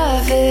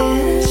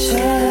savage.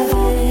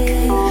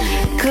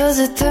 Cause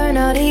it turned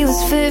out he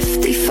was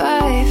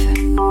 55.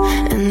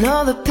 And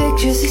all the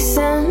pictures he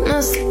sent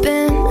must have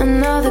been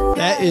another.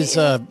 That is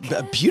a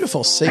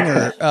beautiful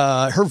singer.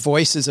 Her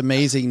voice is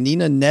amazing.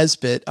 Nina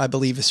Nesbitt, I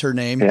believe is her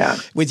name. Yeah.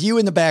 With you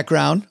in the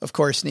background, of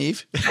course,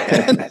 Neve,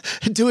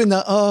 doing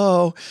the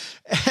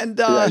And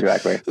yeah,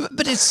 exactly.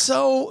 But it's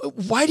so,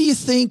 why do you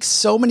think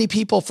so many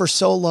people for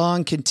so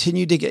long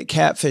continue to get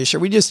catfish? Are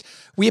we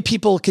have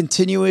people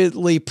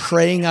continually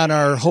preying on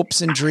our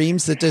hopes and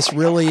dreams that this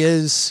really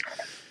is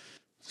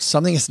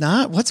something it's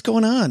not? What's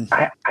going on?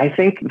 I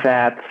think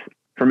that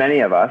for many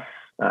of us,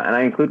 and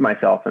I include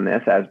myself in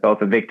this as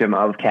both a victim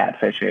of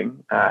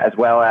catfishing, as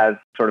well as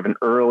sort of an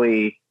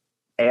early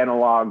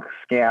analog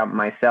scam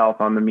myself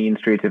on the mean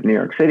streets of New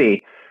York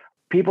City,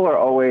 people are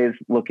always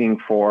looking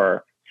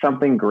for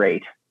something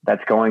great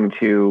that's going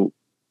to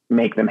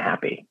make them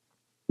happy,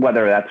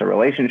 whether that's a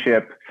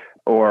relationship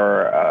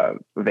or a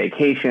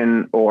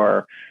vacation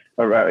or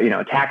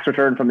a tax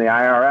return from the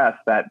IRS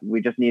that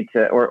we just need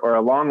to, or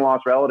a long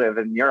lost relative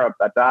in Europe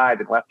that died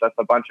and left us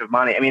a bunch of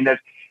money. I mean,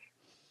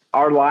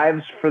 our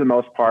lives for the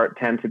most part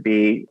tend to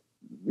be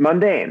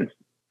mundane.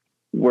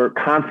 We're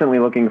constantly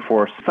looking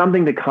for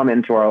something to come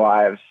into our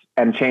lives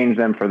and change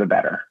them for the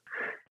better.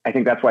 I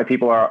think that's why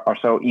people are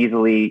so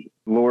easily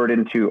lured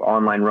into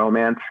online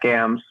romance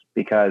scams,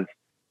 because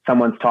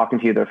someone's talking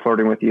to you, they're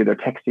flirting with you, they're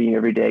texting you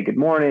every day, good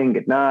morning,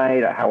 good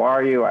night, how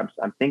are you? I'm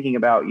thinking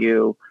about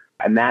you.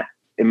 And that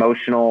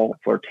emotional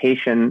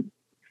flirtation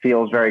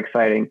feels very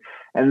exciting.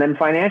 And then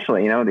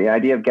financially, the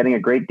idea of getting a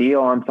great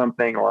deal on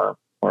something or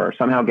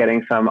somehow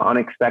getting some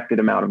unexpected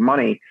amount of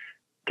money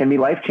can be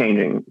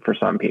life-changing for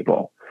some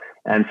people.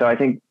 And so I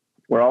think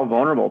we're all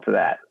vulnerable to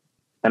that.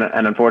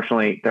 And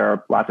unfortunately, there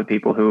are lots of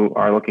people who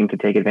are looking to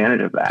take advantage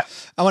of that.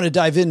 I want to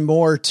dive in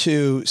more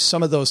to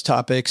some of those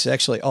topics,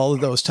 actually all of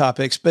those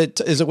topics.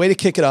 But as a way to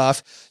kick it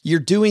off, you're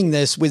doing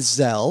this with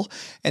Zelle,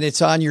 and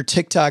it's on your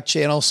TikTok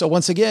channel. So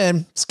once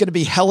again, it's going to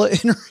be hella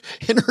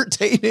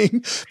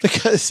entertaining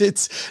because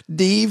it's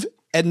Neve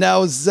and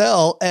now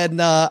Zelle. And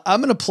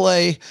I'm going to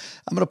play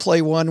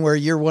one where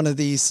you're one of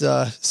these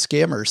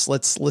scammers.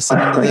 Let's listen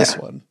to this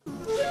one.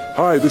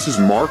 Hi, this is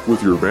Mark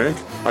with your bank.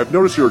 I've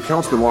noticed your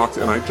account's been locked,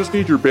 and I just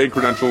need your bank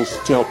credentials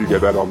to help you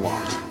get that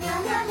unlocked.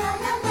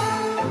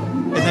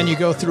 And then you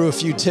go through a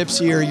few tips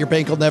here. Your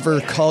bank will never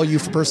call you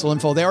for personal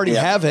info. They already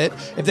have it.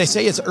 If they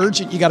say it's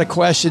urgent, you got to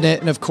question it.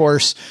 And of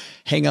course,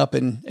 hang up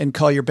and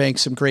call your bank.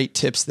 Some great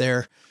tips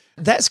there.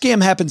 That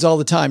scam happens all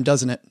the time,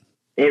 doesn't it?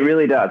 It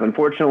really does.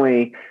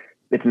 Unfortunately,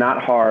 it's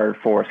not hard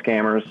for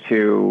scammers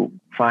to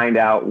find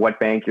out what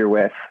bank you're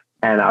with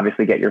and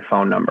obviously get your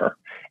phone number.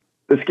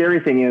 The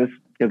scary thing is,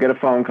 you'll get a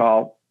phone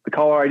call. The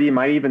caller ID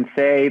might even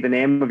say the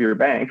name of your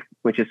bank,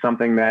 which is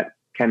something that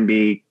can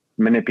be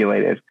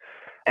manipulated.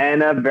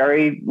 And a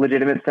very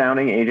legitimate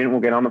sounding agent will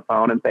get on the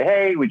phone and say,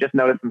 hey, we just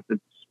noticed some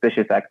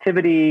suspicious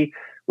activity.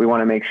 We want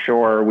to make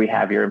sure we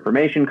have your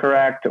information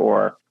correct,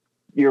 or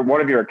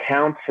one of your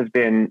accounts has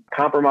been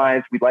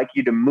compromised. We'd like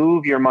you to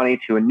move your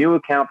money to a new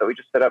account that we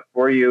just set up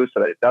for you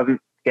so that it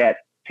doesn't get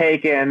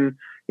taken.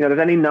 There's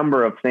any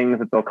number of things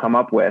that they'll come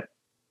up with,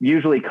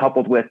 usually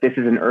coupled with, this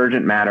is an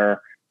urgent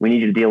matter. We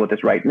need you to deal with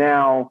this right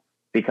now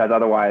because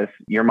otherwise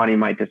your money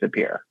might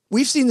disappear.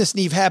 We've seen this,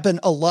 Neve, happen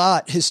a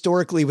lot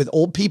historically with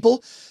old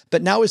people,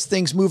 but now as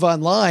things move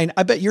online,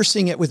 I bet you're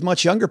seeing it with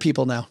much younger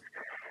people now.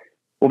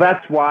 Well,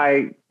 that's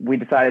why we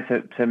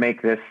decided to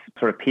make this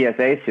sort of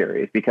PSA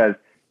series, because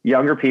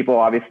younger people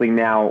obviously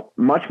now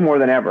much more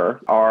than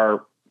ever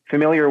are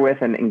familiar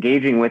with and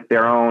engaging with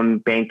their own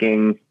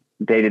banking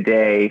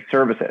day-to-day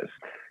services.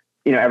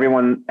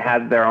 Everyone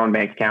has their own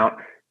bank account.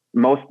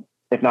 Most,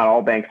 if not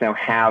all, banks now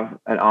have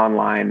an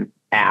online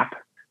app,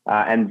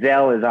 and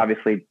Zelle is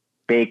obviously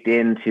baked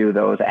into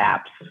those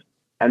apps.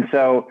 And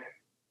so,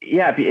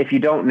 if you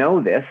don't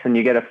know this and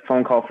you get a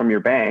phone call from your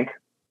bank,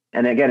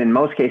 and again, in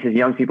most cases,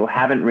 young people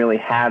haven't really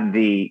had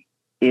the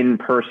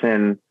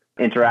in-person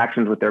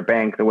interactions with their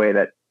bank the way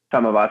that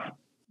some of us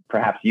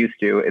perhaps used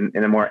to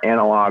in a more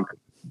analog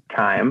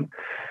time.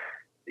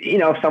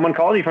 If someone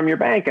calls you from your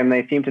bank and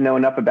they seem to know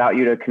enough about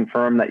you to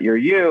confirm that you're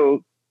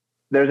you,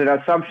 there's an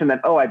assumption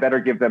that, I better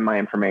give them my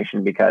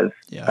information because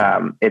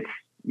it's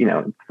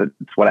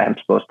what I'm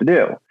supposed to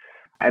do.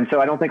 And so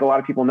I don't think a lot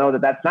of people know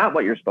that that's not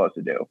what you're supposed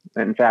to do.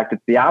 In fact,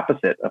 it's the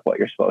opposite of what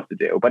you're supposed to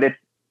do. But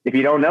if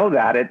you don't know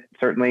that, it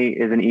certainly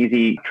is an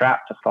easy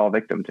trap to fall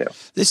victim to.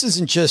 This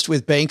isn't just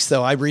with banks,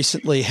 though. I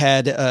recently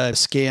had a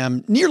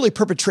scam nearly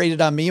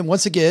perpetrated on me. And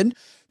once again,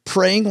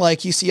 preying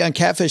like you see on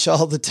Catfish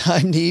all the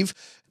time, Neve,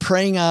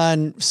 preying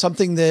on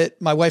something that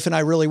my wife and I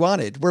really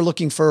wanted. We're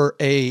looking for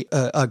a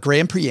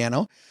grand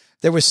piano.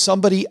 there was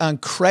somebody on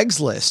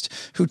Craigslist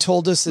who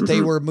told us that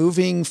they were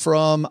moving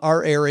from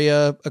our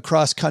area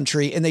across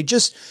country, and they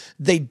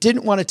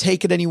didn't want to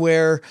take it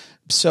anywhere.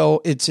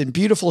 So it's in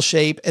beautiful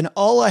shape. And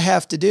all I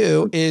have to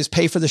do is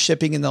pay for the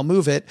shipping and they'll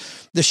move it.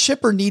 The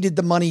shipper needed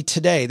the money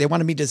today. They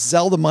wanted me to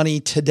Zelle the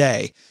money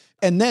today.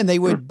 And then they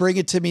would bring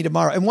it to me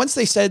tomorrow. And once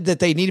they said that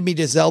they needed me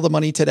to Zelle the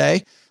money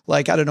today,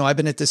 like, I don't know, I've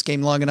been at this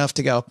game long enough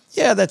to go,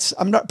 yeah,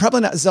 I'm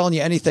probably not Zelling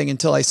you anything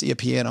until I see a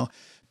piano.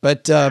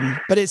 But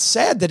it's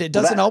sad that it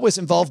doesn't always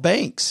involve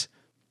banks.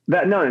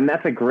 And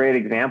that's a great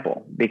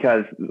example,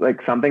 because like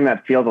something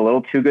that feels a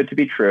little too good to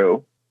be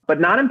true, but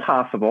not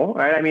impossible,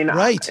 right? I mean,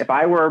 if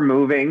I were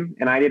moving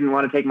and I didn't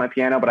want to take my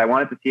piano, but I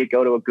wanted to see it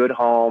go to a good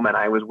home, and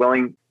I was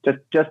willing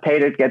just pay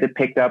to get it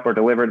picked up or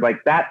delivered,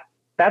 like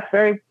that's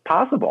very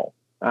possible.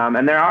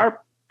 And there are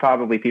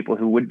probably people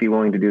who would be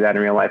willing to do that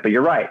in real life. But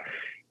you're right.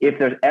 If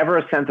there's ever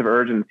a sense of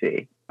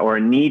urgency or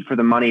a need for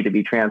the money to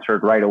be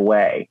transferred right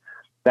away,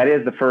 that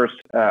is the first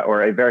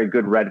or a very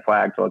good red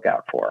flag to look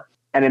out for.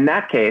 And in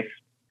that case,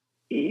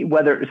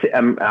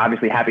 I'm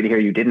obviously happy to hear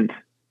you didn't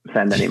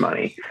send any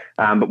money,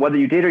 but whether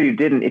you did or you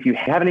didn't, if you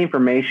have any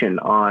information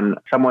on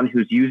someone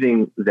who's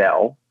using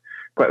Zelle,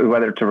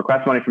 whether to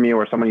request money from you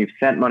or someone you've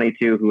sent money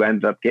to who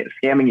ends up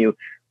scamming you,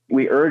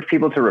 we urge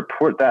people to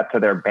report that to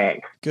their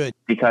bank. Good.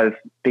 Because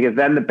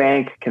then the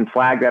bank can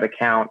flag that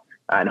account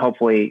and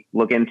hopefully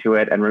look into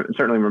it and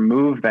certainly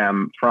remove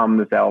them from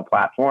the Zelle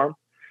platform.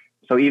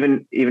 So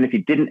even if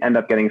you didn't end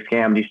up getting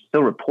scammed, you should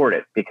still report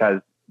it,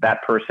 because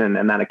that person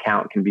and that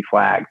account can be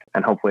flagged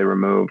and hopefully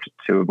removed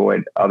to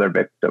avoid other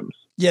victims.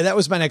 Yeah, that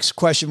was my next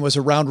question, was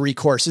around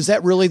recourse. Is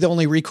that really the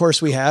only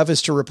recourse we have,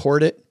 is to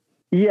report it?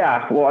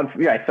 Yeah. Well,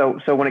 yeah.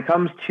 So when it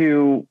comes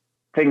to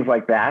things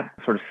like that,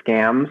 sort of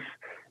scams,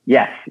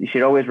 yes, you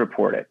should always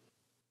report it.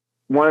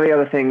 One of the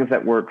other things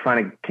that we're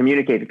trying to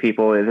communicate to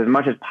people is, as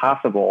much as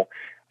possible,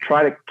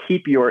 try to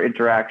keep your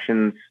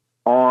interactions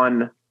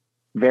on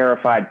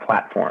verified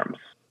platforms.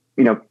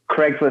 You know,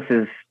 Craigslist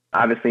is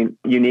obviously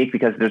unique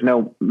because there's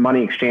no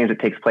money exchange that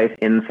takes place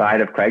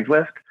inside of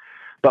Craigslist.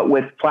 But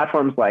with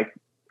platforms like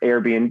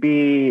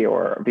Airbnb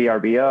or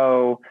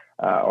VRBO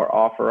or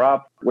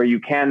OfferUp, where you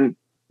can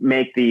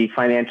make the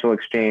financial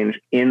exchange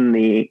in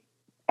the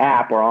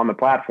app or on the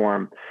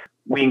platform,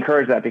 we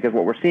encourage that, because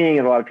what we're seeing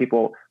is a lot of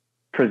people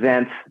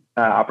present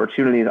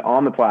opportunities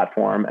on the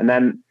platform. And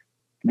then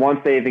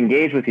once they've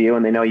engaged with you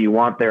and they know you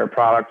want their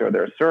product or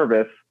their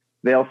service,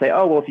 they'll say,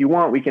 oh, well, if you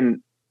want,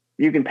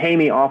 you can pay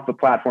me off the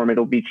platform.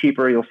 It'll be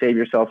cheaper. You'll save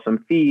yourself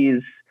some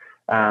fees.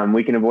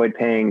 We can avoid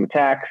paying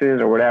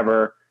taxes or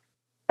whatever.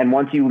 And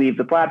once you leave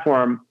the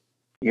platform,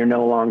 you're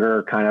no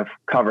longer kind of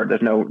covered.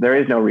 There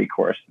is no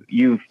recourse.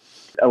 You've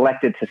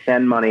elected to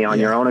send money on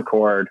your own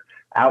accord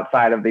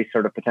outside of the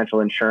sort of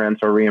potential insurance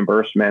or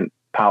reimbursement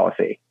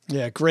policy.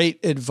 Yeah,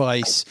 great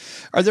advice.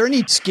 Are there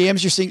any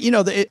scams you're seeing? You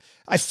know,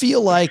 I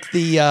feel like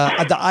the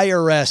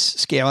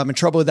IRS scam, I'm in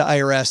trouble with the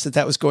IRS,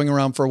 that was going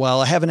around for a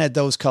while. I haven't had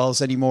those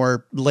calls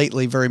anymore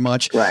lately very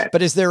much. Right.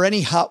 But is there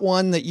any hot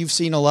one that you've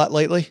seen a lot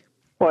lately?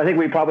 Well, I think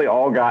we probably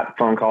all got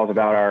phone calls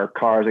about our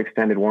car's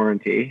extended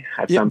warranty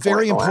at some point.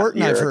 Very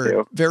important, I've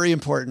heard. Very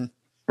important.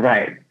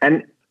 Right.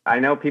 And I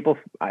know people,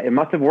 it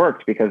must have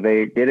worked because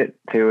they did it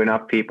to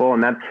enough people.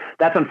 And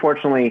that's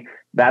unfortunately,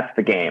 that's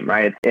the game,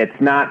 right? It's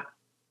not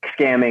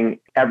scamming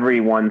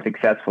everyone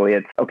successfully.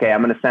 It's, okay,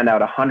 I'm going to send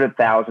out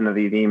 100,000 of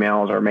these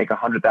emails or make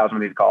 100,000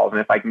 of these calls. And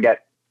if I can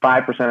get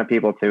 5% of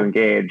people to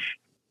engage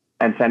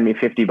and send me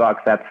 $50,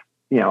 that's,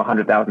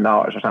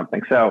 $100,000 or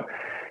something. So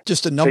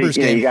just a numbers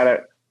game. You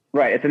gotta,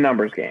 right. It's a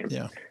numbers game.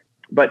 Yeah.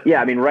 But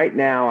yeah, I mean, right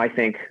now, I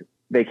think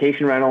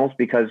vacation rentals,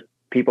 because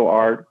people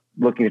are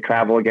looking to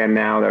travel again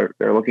now,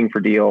 they're looking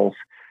for deals.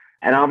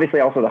 And obviously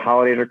also the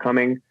holidays are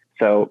coming.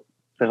 So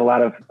there's a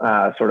lot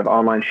of sort of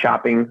online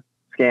shopping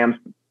scams.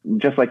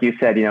 Just like you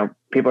said,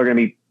 people are going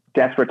to be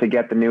desperate to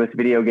get the newest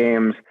video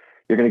games.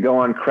 You're going to go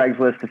on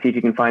Craigslist to see if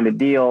you can find a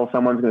deal.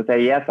 Someone's going to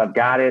say, yes, I've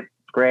got it.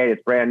 It's great.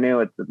 It's brand new.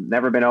 It's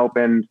never been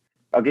opened.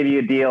 I'll give you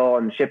a deal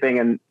and shipping,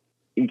 and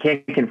you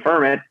can't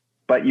confirm it,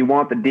 but you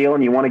want the deal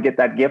and you want to get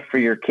that gift for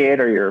your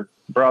kid or your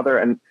brother,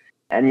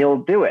 and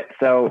you'll do it.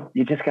 So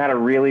you just got to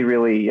really,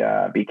 really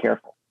be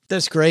careful.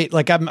 That's great.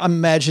 Like I'm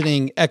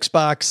imagining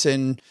Xbox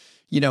and,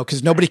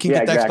 because nobody can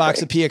get the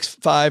Xbox, the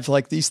PX5,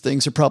 like these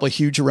things are probably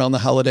huge around the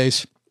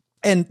holidays.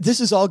 And this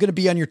is all going to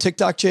be on your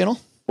TikTok channel?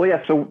 Well,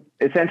 yeah. So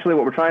essentially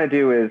what we're trying to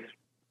do is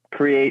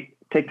create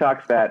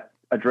TikToks that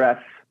address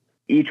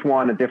each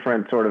one a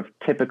different sort of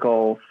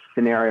typical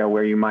scenario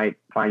where you might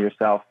find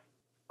yourself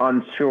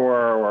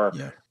unsure or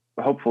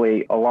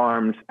hopefully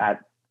alarmed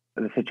at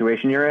the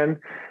situation you're in.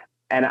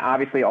 And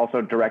obviously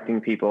also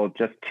directing people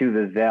just to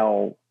the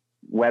Zelle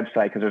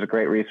website, because there's a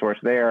great resource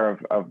there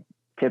of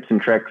tips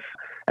and tricks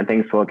and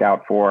things to look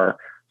out for.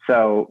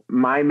 So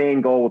my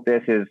main goal with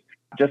this is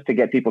just to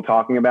get people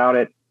talking about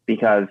it,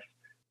 because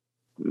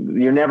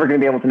you're never going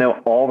to be able to know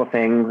all the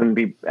things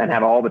and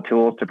have all the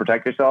tools to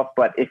protect yourself.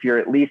 But if you're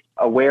at least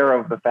aware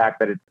of the fact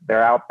that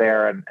they're out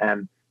there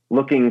and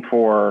looking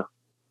for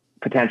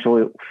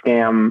potential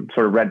scam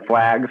sort of red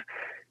flags,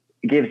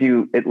 gives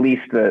you at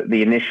least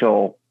the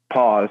initial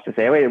pause to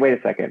say, wait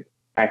a second.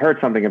 I heard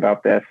something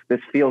about this.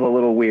 This feels a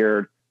little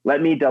weird.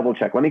 Let me double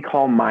check. Let me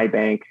call my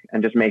bank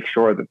and just make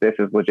sure that this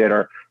is legit,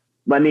 or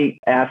let me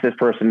ask this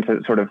person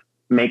to sort of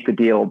make the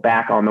deal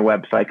back on the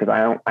website, because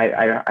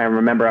I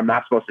remember I'm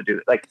not supposed to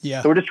do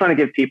it. So we're just trying to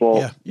give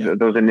people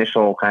those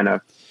initial kind of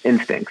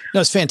instincts.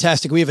 No, it's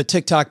fantastic. We have a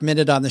TikTok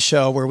minute on the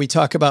show where we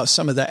talk about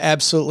some of the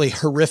absolutely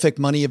horrific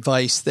money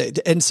advice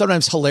and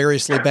sometimes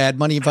hilariously bad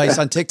money advice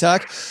on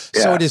TikTok.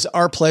 So it is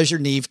our pleasure,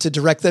 Neve, to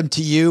direct them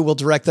to you. We'll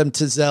direct them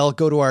to Zelle.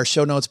 Go to our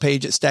show notes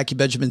page at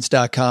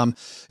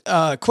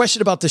stackingbenjamins.com.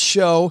 Question about the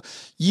show.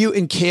 You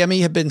and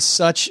Cammie have been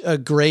such a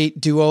great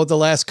duo the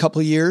last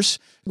couple of years.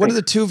 What are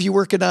the two of you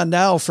working on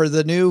now for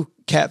the new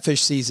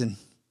Catfish season?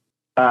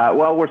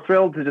 Well, we're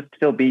thrilled to just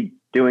still be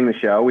doing the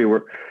show. We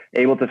were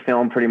able to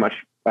film pretty much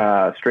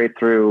straight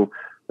through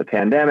the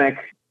pandemic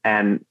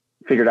and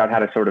figured out how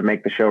to sort of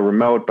make the show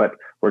remote, but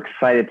we're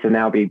excited to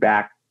now be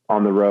back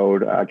on the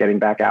road, getting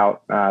back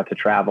out to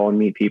travel and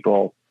meet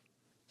people.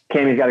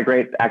 Cammie's got a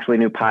great, actually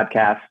new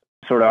podcast,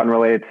 sort of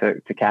unrelated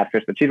to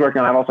Catfish, that she's working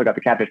on. I've also got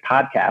the Catfish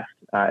podcast.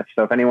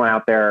 So if anyone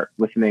out there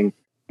listening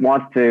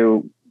wants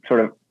to sort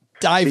of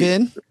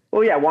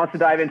wants to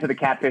dive into the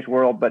Catfish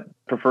world, but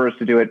prefers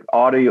to do it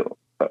audibly.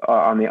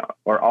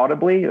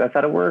 That's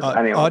that a word?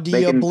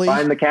 They can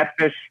find the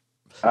Catfish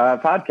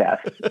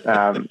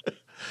podcast.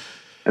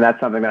 And that's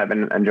something that I've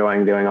been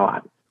enjoying doing a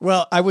lot.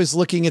 Well, I was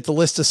looking at the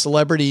list of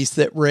celebrities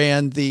that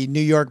ran the New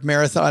York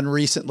Marathon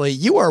recently.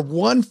 You are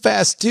one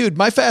fast dude.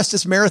 My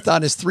fastest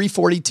marathon is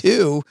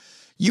 3:42.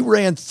 You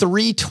ran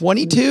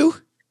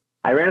 3:22?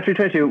 I ran a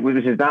 3:22,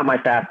 which is not my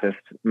fastest.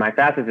 My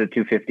fastest is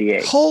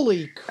 2:58.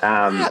 Holy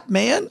crap,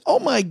 man. Oh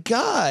my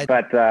God.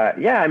 But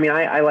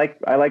I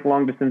like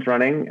long distance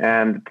running,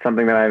 and it's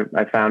something that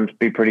I found to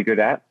be pretty good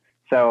at.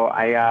 So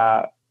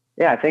I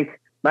think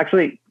I'm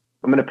going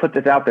to put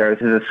this out there.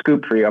 This is a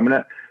scoop for you. I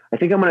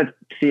think I'm going to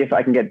see if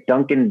I can get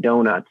Dunkin'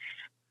 Donuts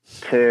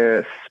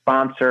to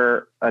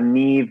sponsor a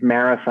Neve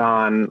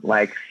marathon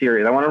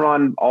series. I want to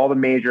run all the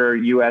major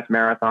U.S.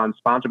 marathons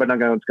sponsored by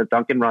Dunkin' Donuts, because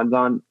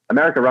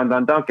America runs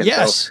on Dunkin'.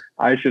 Yes. So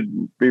I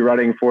should be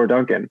running for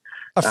Dunkin'.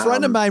 A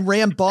friend of mine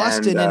ran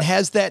Boston and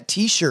has that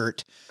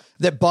T-shirt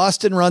that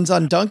Boston runs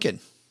on Dunkin'.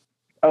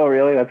 Oh,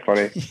 really? That's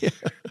funny. Yeah.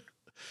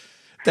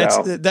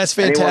 That's fantastic.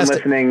 Anyone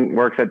listening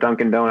works at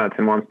Dunkin' Donuts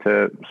and wants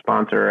to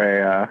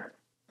sponsor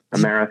a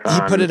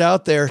marathon. He put it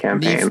out there.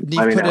 Campaign.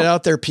 Neve put it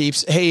out there,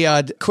 peeps. Hey,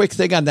 quick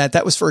thing on that.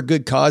 That was for a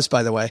good cause,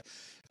 by the way.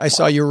 I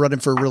saw you were running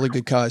for a really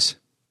good cause.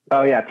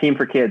 Oh yeah. Team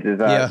for Kids is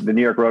the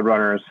New York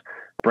Roadrunners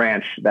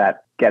branch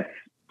that gets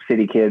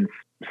city kids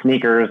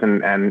sneakers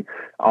and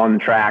on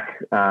track,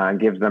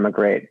 gives them a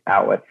great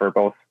outlet for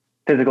both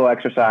physical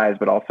exercise,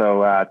 but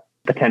also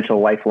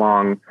potential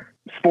lifelong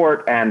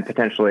sport and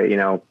potentially,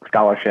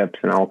 scholarships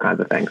and all kinds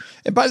of things.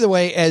 And by the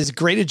way, as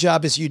great a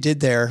job as you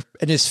did there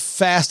and as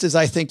fast as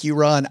I think you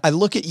run, I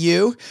look at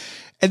you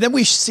and then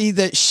we see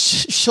that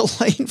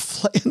Shalane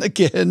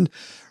Flanagan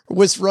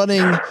was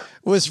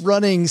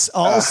running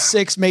all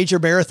 6 major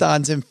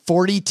marathons in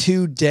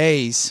 42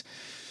 days.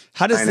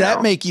 How does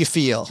that make you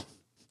feel?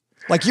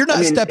 Like you're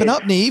not stepping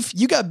up, Neve.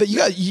 You got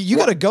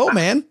to go,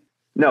 man.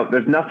 No,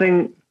 there's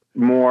nothing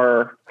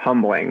more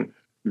humbling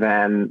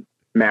than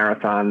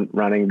marathon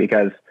running,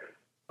 because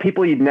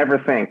people you'd never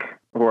think,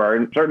 who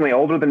are certainly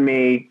older than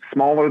me,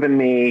 smaller than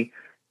me,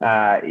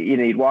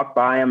 you'd walk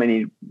by them and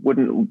you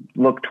wouldn't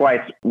look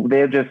twice.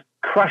 They'll just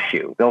crush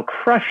you. They'll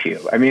crush you.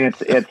 I mean,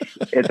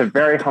 it's a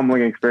very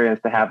humbling experience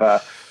to have a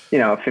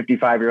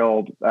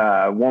 55-year-old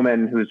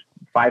woman who's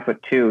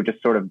 5'2" just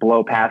sort of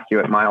blow past you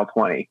at mile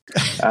 20.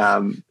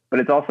 But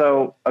it's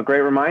also a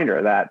great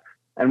reminder that,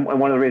 and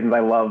one of the reasons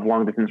I love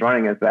long distance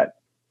running is that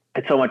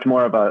it's so much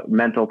more of a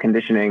mental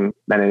conditioning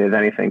than it is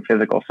anything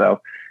physical.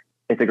 So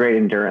it's a great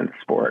endurance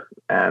sport,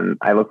 and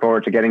I look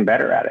forward to getting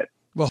better at it.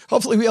 Well,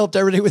 hopefully we helped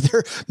everybody with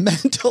their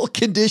mental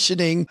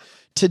conditioning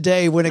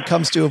today when it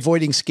comes to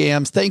avoiding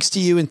scams. Thanks to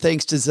you and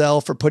thanks to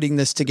Zelle for putting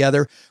this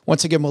together.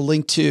 Once again, we'll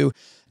link to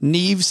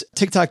Neve's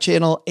TikTok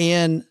channel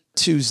and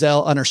to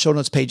Zelle on our show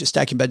notes page at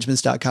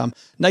stackingbenjamins.com.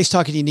 Nice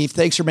talking to you, Neve.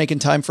 Thanks for making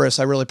time for us.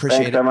 I really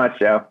appreciate it. Thanks so much,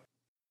 Joe.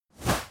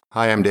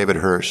 Hi, I'm David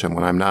Hirsch, and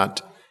when I'm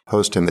not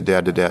hosting the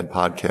Dad to Dad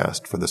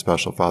podcast for the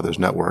Special Fathers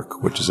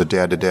Network, which is a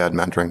dad-to-dad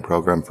mentoring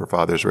program for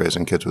fathers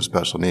raising kids with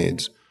special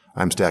needs,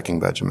 I'm stacking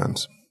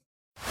Benjamins.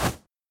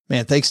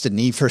 Man, thanks to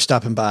Neve for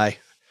stopping by.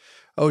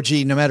 Oh,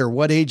 gee, no matter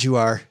what age you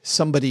are,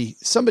 somebody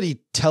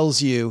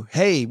tells you,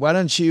 hey, why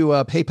don't you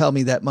PayPal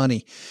me that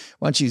money?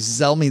 Why don't you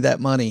Zelle me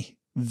that money?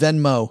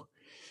 Venmo.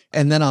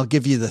 And then I'll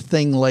give you the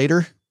thing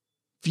later.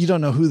 If you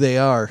don't know who they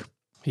are.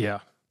 Yeah.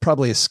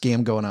 Probably a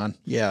scam going on.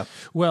 Yeah.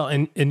 Well,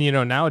 and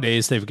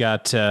nowadays they've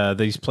got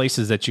these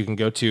places that you can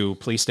go to,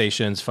 police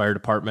stations, fire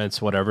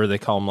departments, whatever they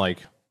call them,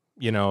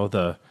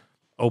 the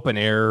open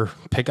air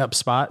pickup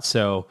spot.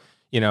 So,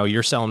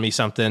 you're selling me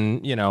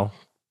something,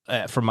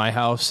 from my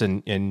house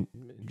and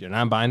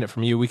I'm buying it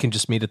from you. We can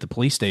just meet at the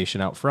police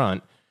station out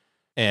front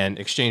and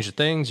exchange the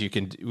things. We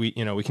can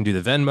do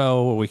the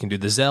Venmo, or we can do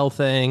the Zelle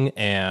thing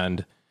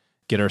and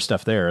get our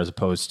stuff there as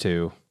opposed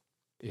to,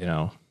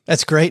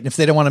 That's great. And if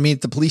they don't want to meet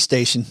at the police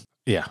station,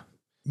 yeah,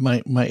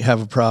 might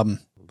have a problem.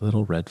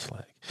 Little red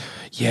flag.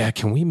 Yeah.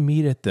 Can we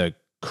meet at the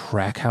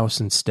crack house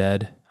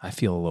instead? I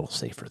feel a little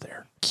safer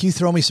there. Can you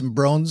throw me some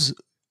bones?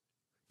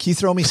 Can you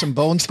throw me some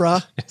bones,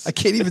 brah? I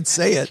can't even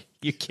say it.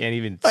 You can't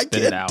even I spit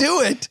it can't out.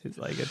 do it. It's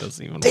like it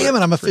doesn't even Damn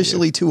work it, I'm for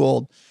officially you. too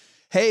old.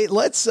 Hey,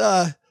 let's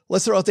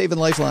throw out the Haven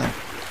Lifeline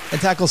and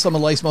tackle some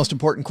of life's most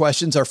important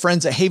questions. Our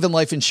friends at Haven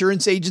Life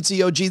Insurance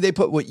Agency, OG, they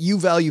put what you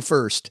value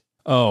first.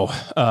 Oh,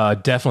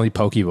 definitely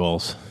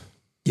Pokeballs.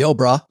 Yo,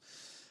 brah.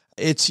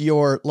 It's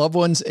your loved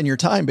ones and your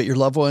time, but your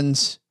loved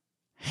ones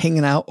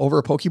hanging out over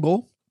a Poke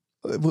Bowl.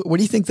 What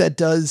do you think that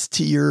does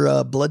to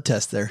your blood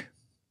test there?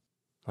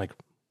 Like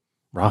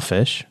raw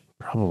fish,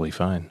 probably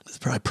fine. It's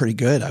probably pretty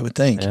good, I would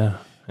think.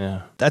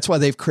 Yeah. That's why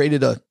they've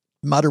created a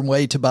modern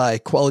way to buy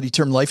quality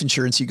term life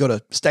insurance. You go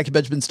to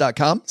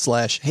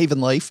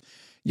stackingbenjamins.com/havenlife.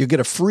 You'll get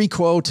a free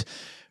quote.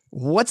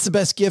 What's the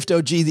best gift,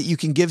 OG, that you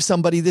can give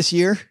somebody this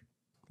year?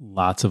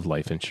 Lots of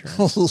life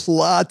insurance.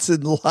 Lots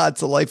and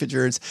lots of life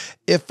insurance.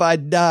 If I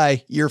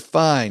die, you're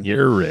fine.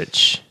 You're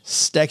rich.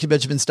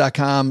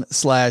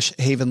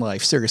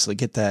 stackingbenjamins.com/havenlife. Seriously,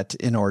 get that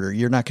in order.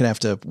 You're not going to have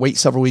to wait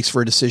several weeks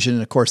for a decision.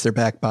 And of course, they're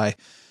backed by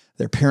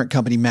their parent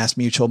company, Mass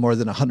Mutual, more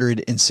than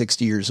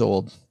 160 years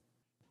old.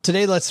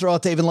 Today, let's throw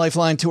out the Haven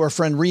Lifeline to our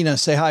friend Rena.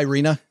 Say hi,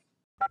 Rena.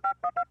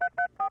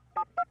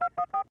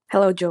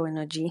 Hello, Joe and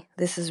OG.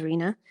 This is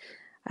Rena.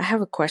 I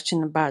have a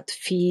question about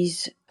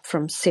fees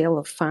from sale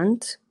of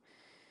funds.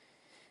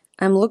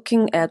 I'm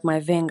looking at my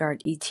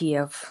Vanguard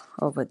ETF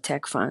of a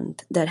tech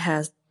fund that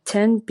has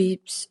 10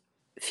 bips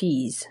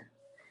fees.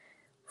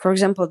 For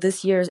example,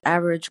 this year's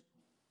average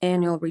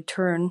annual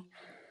return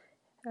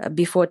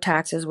before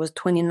taxes was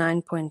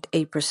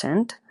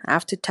 29.8%,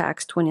 after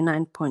tax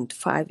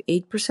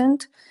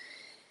 29.58%,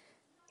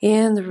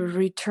 and the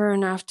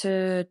return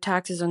after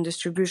taxes on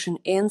distribution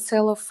and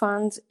sale of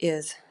funds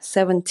is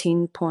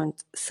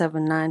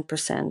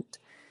 17.79%,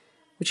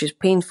 which is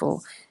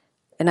painful.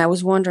 And I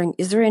was wondering,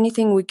 is there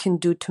anything we can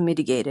do to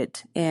mitigate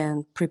it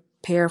and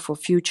prepare for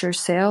future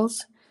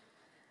sales?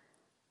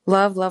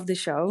 Love the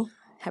show.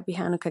 Happy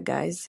Hanukkah,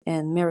 guys,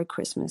 and Merry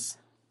Christmas.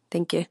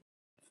 Thank you.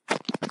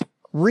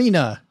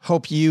 Rena,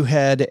 hope you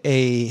had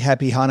a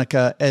happy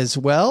Hanukkah as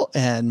well,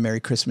 and Merry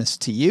Christmas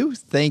to you.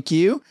 Thank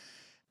you.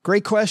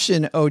 Great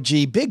question,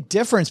 OG. Big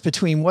difference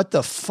between what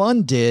the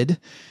fund did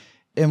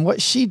and what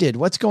she did.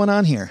 What's going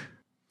on here?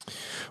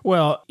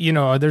 Well,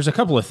 there's a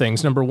couple of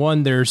things. Number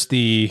one, there's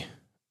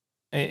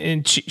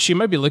and she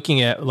might be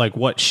looking at like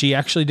what she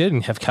actually did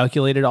and have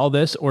calculated all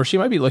this, or she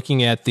might be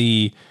looking at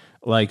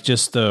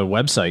just the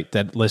website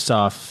that lists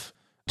off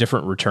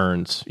different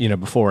returns,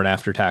 before and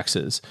after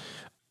taxes.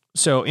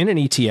 So in an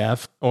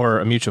ETF or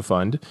a mutual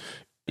fund,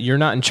 you're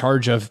not in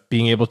charge of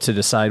being able to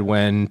decide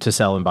when to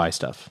sell and buy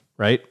stuff,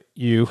 right?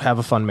 You have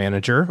a fund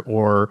manager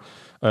or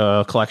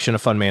a collection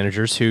of fund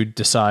managers who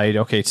decide,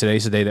 okay,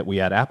 today's the day that we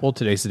add Apple,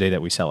 today's the day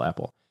that we sell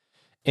Apple.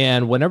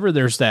 And whenever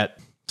there's that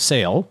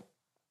sale,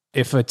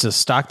 if it's a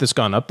stock that's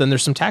gone up, then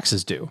there's some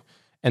taxes due.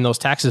 And those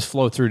taxes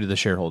flow through to the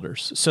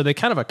shareholders. So they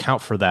kind of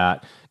account for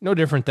that. No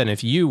different than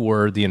if you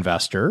were the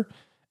investor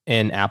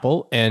in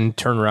Apple and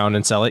turn around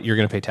and sell it, you're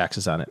going to pay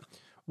taxes on it.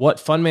 What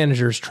fund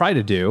managers try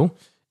to do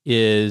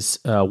is,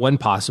 when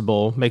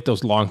possible, make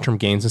those long-term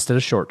gains instead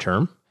of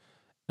short-term,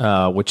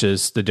 which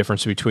is the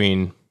difference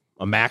between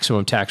a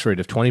maximum tax rate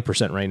of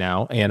 20% right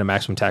now and a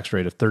maximum tax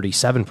rate of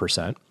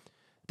 37%.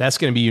 That's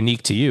going to be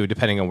unique to you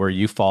depending on where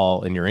you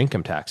fall in your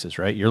income taxes,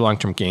 right? Your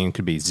long-term gain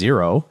could be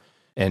 0,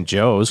 and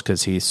Joe's,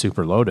 because he's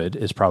super loaded,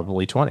 is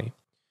probably 20.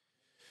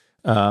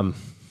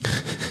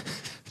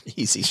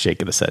 Easy,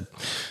 shaking his head.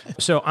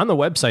 So on the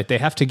website, they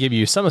have to give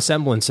you some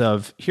semblance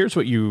of here's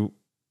what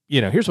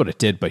here's what it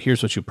did, but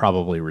here's what you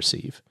probably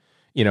receive,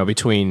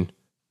 between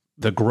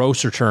the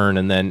gross return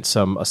and then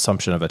some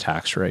assumption of a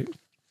tax rate.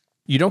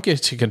 You don't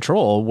get to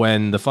control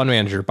when the fund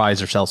manager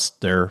buys or sells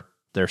their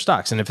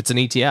stocks. And if it's an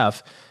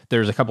ETF,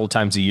 there's a couple of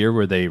times a year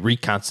where they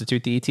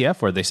reconstitute the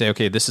ETF, where they say,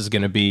 okay, this is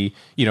going to be,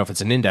 if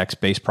it's an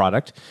index-based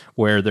product,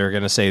 where they're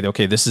going to say,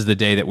 okay, this is the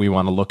day that we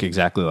want to look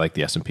exactly like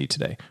the S&P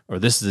today, or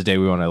this is the day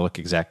we want to look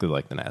exactly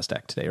like the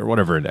NASDAQ today, or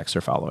whatever index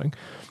they're following.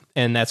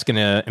 And that's going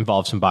to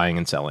involve some buying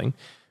and selling.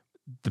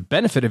 The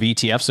benefit of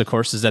ETFs, of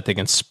course, is that they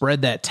can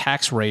spread that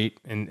tax rate,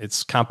 and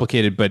it's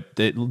complicated, but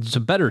it's a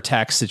better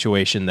tax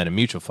situation than a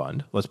mutual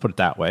fund. Let's put it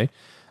that way.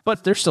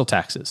 But there's still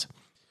taxes.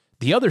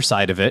 The other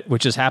side of it,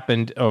 which has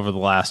happened over the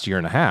last year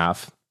and a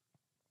half,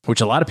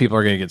 which a lot of people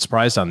are going to get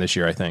surprised on this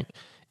year, I think,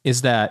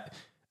 is that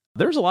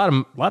there's a lot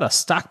of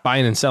stock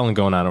buying and selling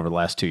going on over the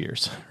last 2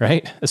 years,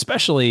 right?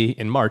 Especially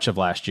in March of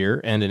last year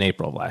and in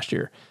April of last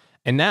year.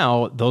 And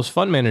now those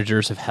fund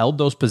managers have held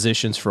those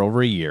positions for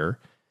over a year,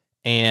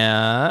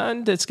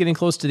 and it's getting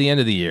close to the end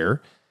of the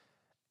year.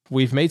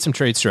 We've made some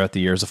trades throughout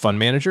the year as a fund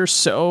manager,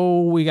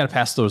 so we got to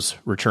pass those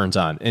returns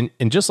on. And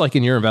just like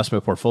in your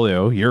investment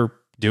portfolio, you're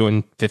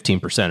doing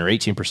 15% or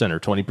 18% or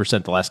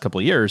 20% the last couple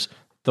of years,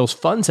 those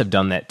funds have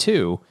done that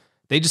too.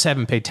 They just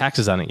haven't paid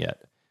taxes on it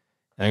yet.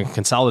 and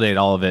consolidate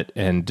all of it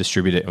and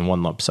distribute it in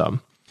one lump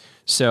sum.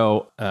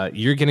 So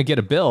you're going to get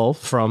a bill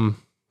from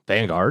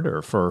Vanguard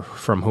or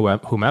from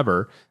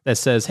whomever that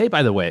says, hey,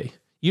 by the way,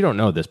 you don't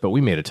know this, but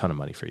we made a ton of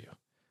money for you.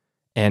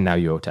 And now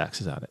you owe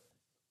taxes on it.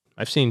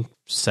 I've seen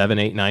 7,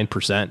 8,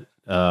 9%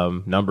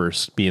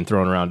 numbers being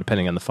thrown around,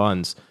 depending on the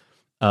funds,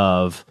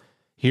 of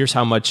here's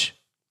how much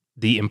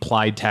the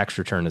implied tax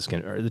return is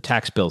going to, or the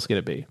tax bill is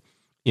going to be,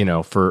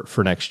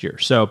 for next year.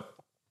 So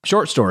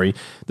short story,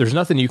 there's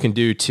nothing you can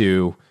do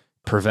to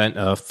prevent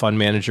a fund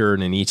manager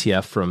and an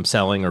ETF from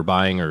selling or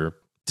buying or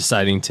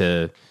deciding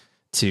to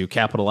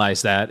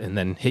capitalize that and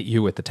then hit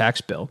you with the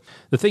tax bill.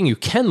 The thing you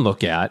can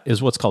look at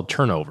is what's called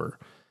turnover.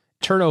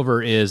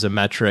 Turnover is a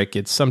metric.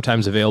 It's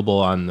sometimes available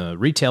on the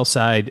retail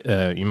side.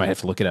 You might have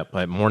to look it up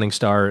at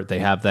Morningstar. They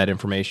have that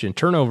information.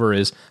 Turnover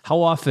is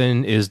how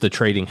often is the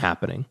trading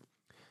happening?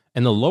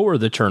 And the lower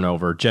the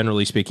turnover,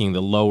 generally speaking,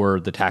 the lower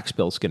the tax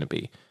bill is going to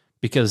be,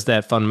 because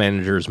that fund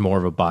manager is more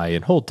of a buy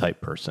and hold type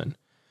person.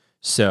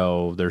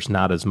 So there's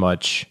not as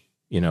much,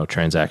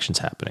 transactions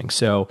happening.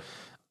 So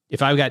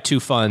if I've got two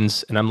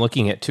funds and I'm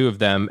looking at two of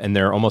them and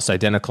they're almost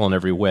identical in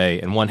every way,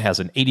 and one has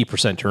an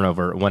 80%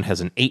 turnover, one has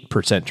an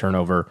 8%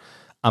 turnover,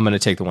 I'm going to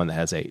take the one that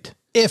has 8.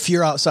 If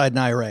you're outside an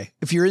IRA.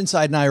 If you're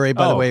inside an IRA,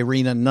 by the way,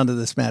 Rena, none of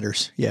this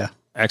matters. Yeah.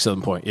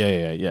 Excellent point.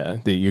 Yeah.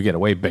 You get a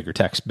way bigger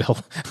tax bill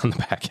on the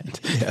back end.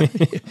 Yeah.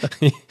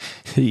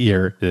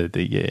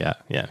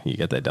 You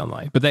get that down the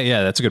line. But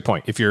that's a good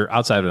point. If you're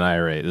outside of an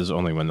IRA, this is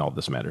only when all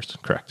this matters.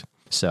 Correct.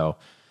 So,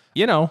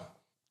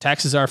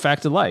 taxes are a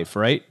fact of life,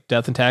 right?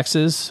 Death and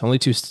taxes, only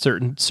two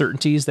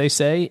certainties, they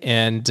say.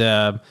 And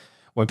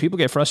when people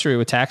get frustrated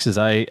with taxes,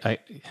 I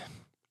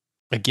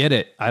get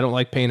it. I don't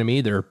like paying them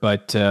either,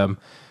 but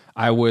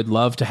I would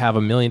love to have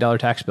 $1 million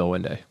tax bill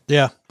one day.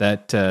 Yeah.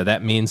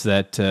 That means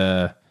that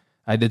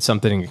I did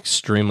something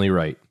extremely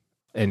right.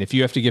 And if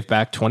you have to give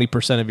back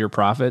 20% of your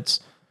profits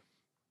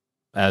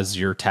as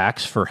your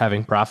tax for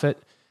having profit,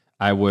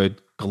 I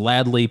would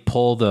gladly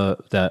pull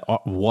the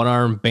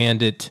one-arm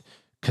bandit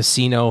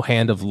casino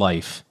hand of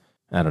life.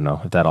 I don't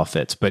know if that all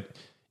fits, but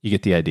you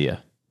get the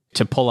idea.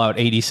 To pull out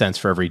 80 cents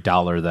for every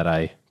dollar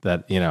that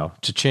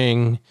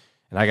cha-ching,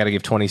 and I got to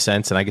give 20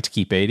 cents and I get to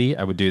keep 80,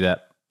 I would do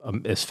that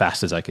as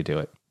fast as I could do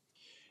it.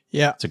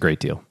 Yeah. It's a great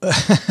deal.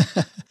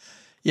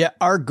 Yeah.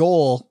 Our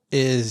goal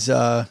is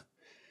to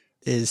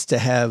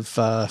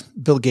have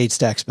Bill Gates'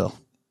 tax bill.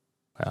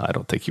 Well, I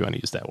don't think you want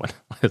to use that one.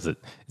 Is it?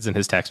 Isn't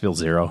his tax bill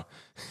 0?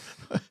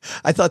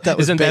 I thought that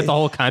was... Isn't that the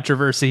whole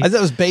controversy? I thought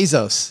it was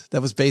Bezos. That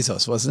was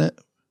Bezos, wasn't it?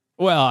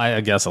 Well, I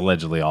guess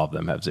allegedly all of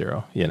them have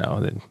 0,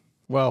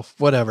 Well,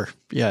 whatever.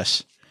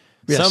 Yes.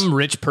 Some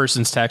rich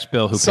person's tax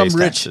bill who pays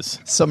taxes.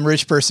 Some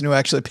rich person who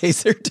actually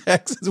pays their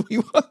taxes. We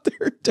want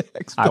their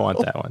tax bill. I want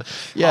that one.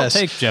 Yes.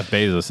 I'll take Jeff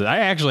Bezos. I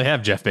actually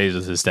have Jeff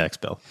Bezos' tax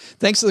bill.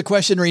 Thanks for the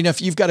question, Rena.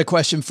 If you've got a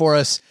question for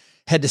us,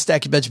 head to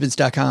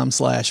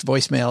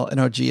stackingbenjamins.com/voicemail, and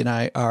OG and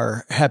I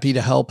are happy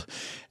to help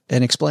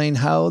and explain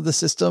how the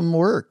system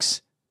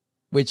works,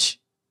 which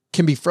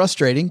can be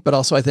frustrating, but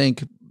also I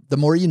think the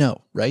more you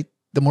know, right?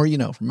 The more you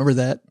know. Remember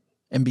that,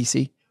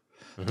 NBC?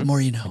 Mm-hmm. The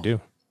more you know. I do.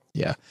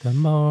 Yeah. The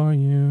more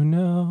you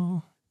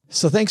know.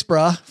 So thanks,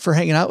 brah, for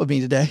hanging out with me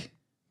today.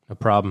 No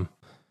problem.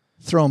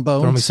 Throwing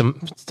bones.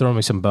 Throw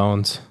me some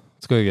bones.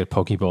 Let's go get a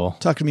poke bowl.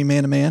 Talk to me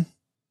man to man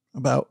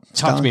about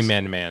Talk to me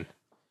man to man.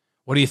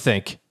 What do you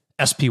think?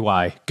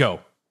 SPY,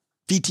 go.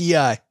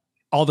 VTI.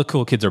 All the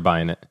cool kids are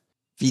buying it.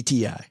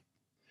 VTI.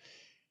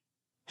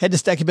 Head to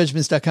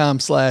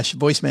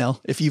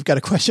stackingbenjamins.com/voicemail if you've got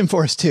a question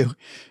for us too.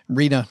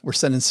 Rena, we're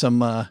sending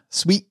some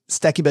sweet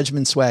Stacky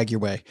Benjamin swag your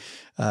way.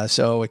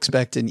 So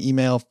expect an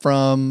email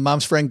from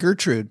mom's friend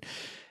Gertrude.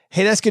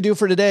 Hey, that's going to do it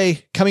for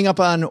today. Coming up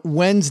on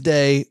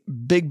Wednesday,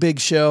 big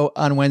show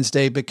on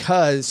Wednesday,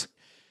 because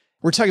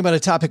we're talking about a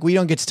topic we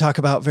don't get to talk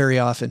about very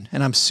often.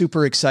 And I'm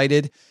super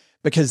excited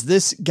because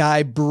this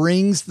guy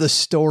brings the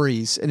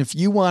stories. And if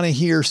you want to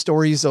hear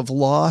stories of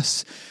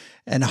loss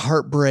and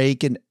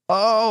heartbreak and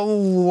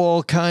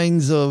all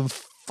kinds of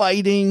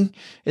fighting,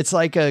 it's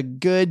like a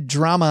good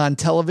drama on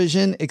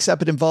television,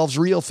 except it involves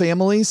real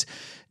families.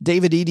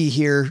 David Eady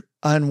here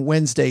on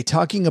Wednesday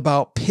talking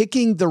about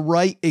picking the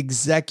right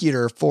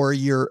executor for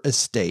your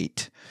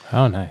estate.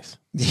 Oh, nice.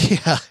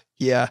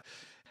 Yeah.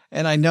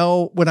 And I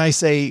know when I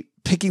say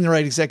picking the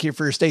right executive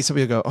for your estate, some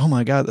people go, oh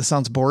my God, that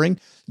sounds boring.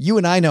 You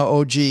and I know,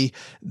 OG,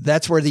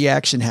 that's where the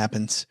action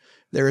happens.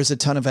 There is a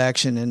ton of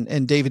action,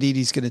 and David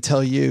Eady's going to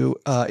tell you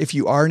if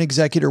you are an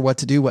executor, what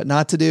to do, what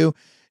not to do.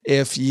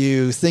 If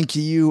you think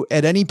you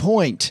at any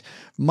point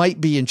might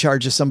be in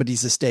charge of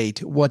somebody's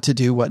estate, what to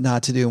do, what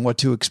not to do, and what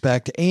to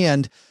expect.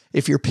 And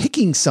if you're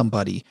picking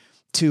somebody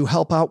to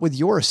help out with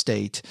your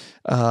estate,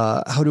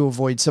 how to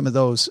avoid some of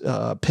those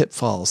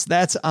pitfalls.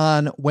 That's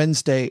on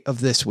Wednesday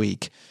of this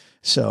week.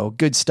 So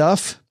good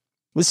stuff.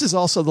 This is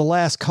also the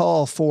last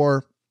call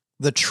for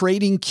the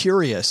Trading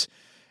Curious.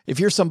 If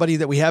you're somebody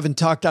that we haven't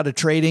talked out of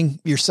trading,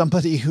 you're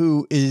somebody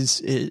who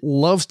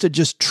loves to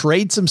just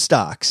trade some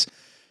stocks.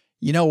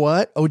 You know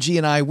what? OG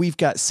and I, we've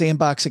got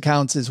Sandbox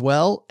accounts as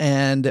well,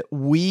 and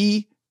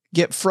we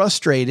get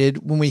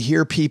frustrated when we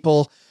hear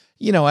people,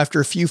 after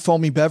a few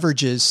foamy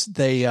beverages,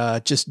 they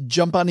just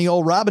jump on the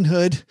old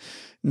Robinhood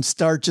and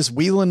start just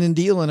wheeling and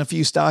dealing a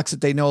few stocks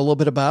that they know a little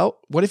bit about.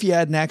 What if you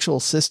had an actual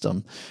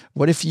system?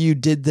 What if you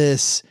did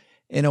this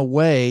in a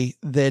way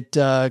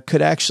that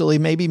could actually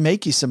maybe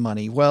make you some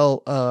money?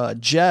 Well,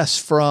 Jess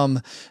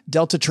from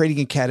Delta Trading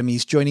Academy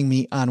is joining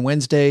me on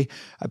Wednesday.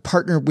 I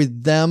partnered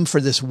with them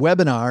for this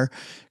webinar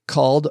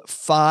called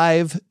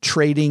 5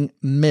 Trading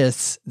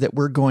Myths that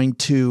we're going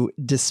to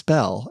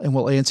dispel, and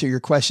we'll answer your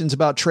questions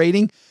about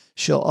trading.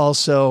 She'll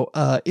also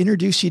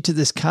introduce you to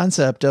this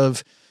concept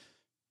of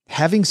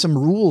having some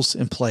rules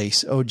in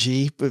place, OG,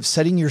 of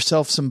setting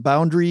yourself some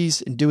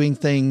boundaries and doing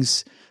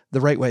things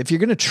the right way. If you're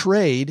going to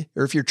trade,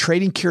 or if you're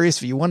trading curious,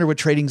 if you wonder what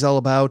trading's all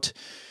about,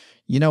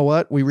 you know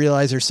what? We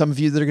realize there's some of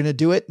you that are going to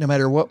do it no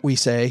matter what we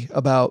say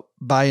about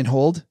buy and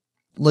hold.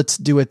 Let's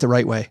do it the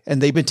right way.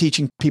 And they've been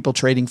teaching people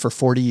trading for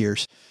 40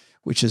 years,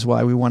 which is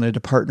why we wanted to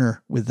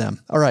partner with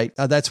them. All right.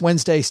 That's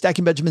Wednesday,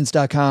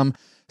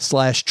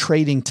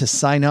 stackingbenjamins.com/trading to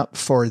sign up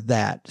for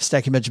that.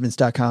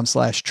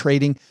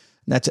 stackingbenjamins.com/trading.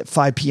 And that's at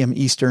 5 p.m.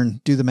 Eastern.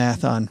 Do the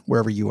math on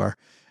wherever you are.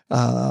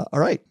 All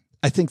right.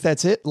 I think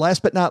that's it.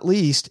 Last but not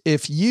least,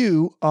 if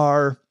you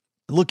are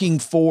looking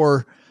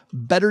for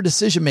better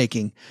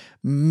decision-making,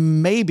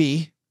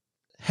 maybe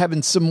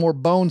having some more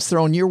bones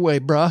thrown your way,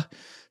 bruh,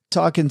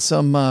 talking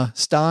some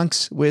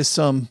stonks with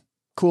some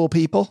cool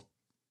people,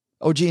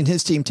 OG and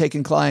his team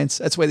taking clients.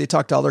 That's the way they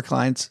talk to all their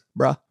clients,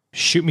 bruh.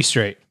 Shoot me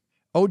straight.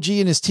 OG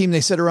and his team, they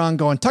sit around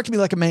going, talk to me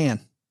like a man.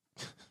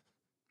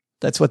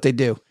 That's what they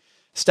do.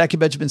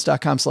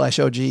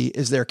 stackingbenjamins.com/OG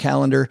is their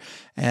calendar.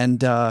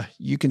 And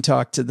you can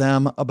talk to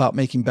them about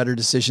making better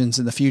decisions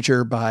in the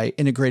future by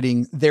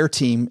integrating their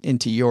team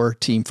into your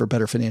team for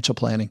better financial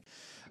planning.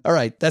 All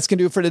right. That's going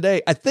to do it for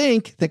today. I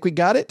think we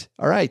got it.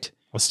 All right.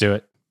 Let's do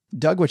it.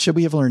 Doug, what should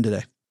we have learned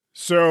today?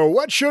 So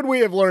what should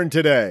we have learned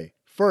today?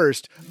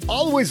 First,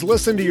 always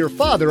listen to your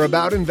father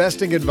about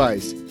investing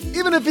advice,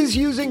 even if he's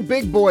using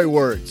big boy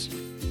words.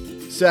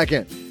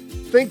 Second,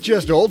 think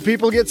just old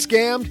people get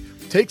scammed?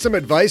 Take some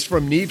advice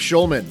from Neve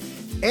Schulman.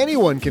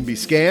 Anyone can be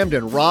scammed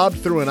and robbed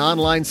through an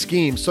online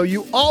scheme, so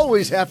you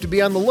always have to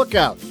be on the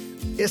lookout,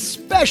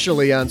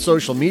 especially on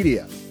social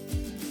media.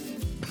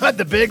 But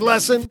the big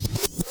lesson?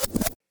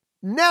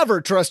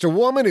 Never trust a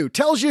woman who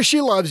tells you she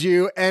loves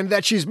you and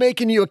that she's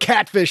making you a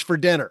catfish for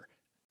dinner.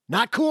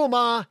 Not cool,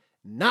 Ma.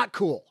 Not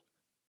cool.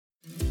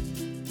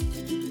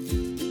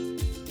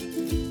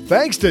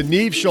 Thanks to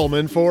Neve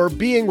Schulman for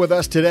being with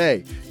us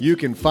today. You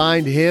can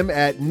find him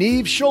at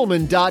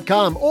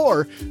neveschulman.com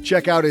or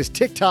check out his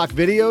TikTok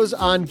videos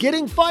on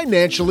getting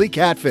financially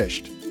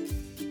catfished.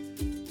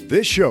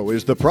 This show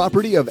is the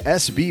property of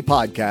SB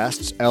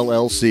Podcasts,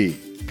 LLC.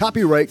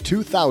 Copyright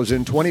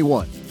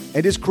 2021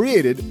 and is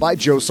created by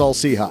Joe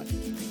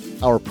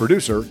Salsihat. Our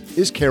producer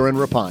is Karen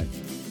Rapine.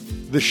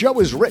 The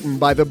show is written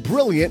by the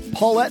brilliant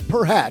Paulette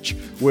Perhatch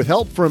with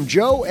help from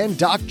Joe and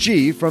Doc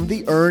G from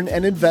the Earn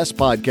and Invest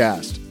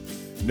podcast.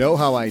 Know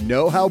how I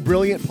know how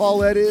brilliant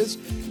Paulette is?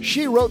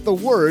 She wrote the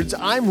words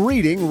I'm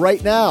reading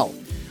right now.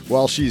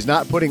 While she's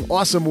not putting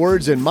awesome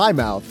words in my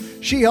mouth,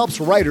 she helps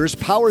writers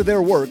power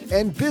their work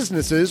and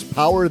businesses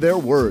power their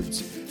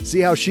words. See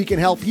how she can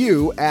help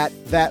you at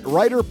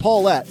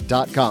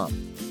thatwriterpaulette.com.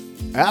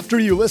 After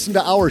you listen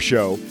to our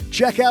show,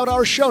 check out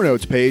our show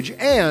notes page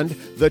and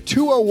the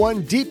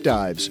 201 Deep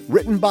Dives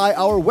written by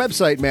our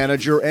website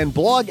manager and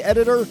blog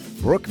editor,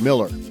 Brooke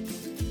Miller.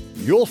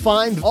 You'll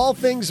find all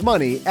things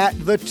money at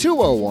the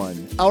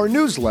 201, our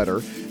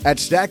newsletter, at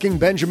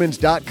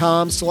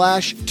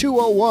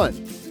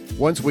stackingbenjamins.com/201.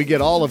 Once we get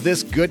all of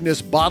this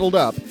goodness bottled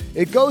up,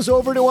 it goes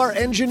over to our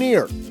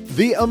engineer,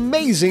 the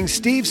amazing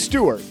Steve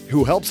Stewart,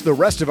 who helps the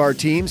rest of our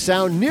team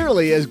sound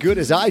nearly as good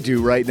as I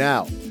do right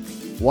now.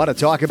 Want to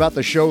talk about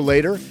the show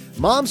later?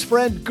 Mom's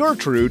friend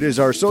Gertrude is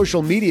our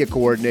social media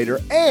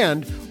coordinator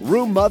and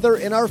room mother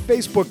in our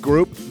Facebook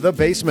group, The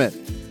Basement.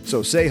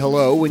 So say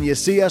hello when you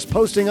see us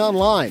posting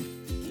online.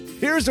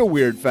 Here's a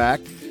weird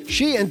fact.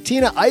 She and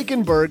Tina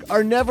Eichenberg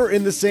are never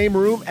in the same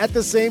room at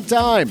the same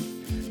time.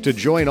 To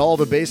join all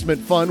the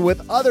basement fun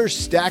with other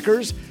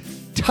stackers,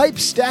 type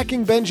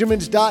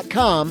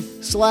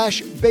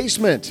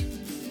stackingbenjamins.com/basement.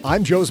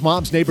 I'm Joe's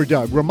mom's neighbor,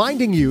 Doug,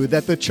 reminding you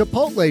that the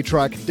Chipotle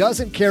truck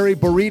doesn't carry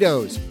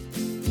burritos.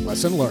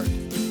 Lesson learned.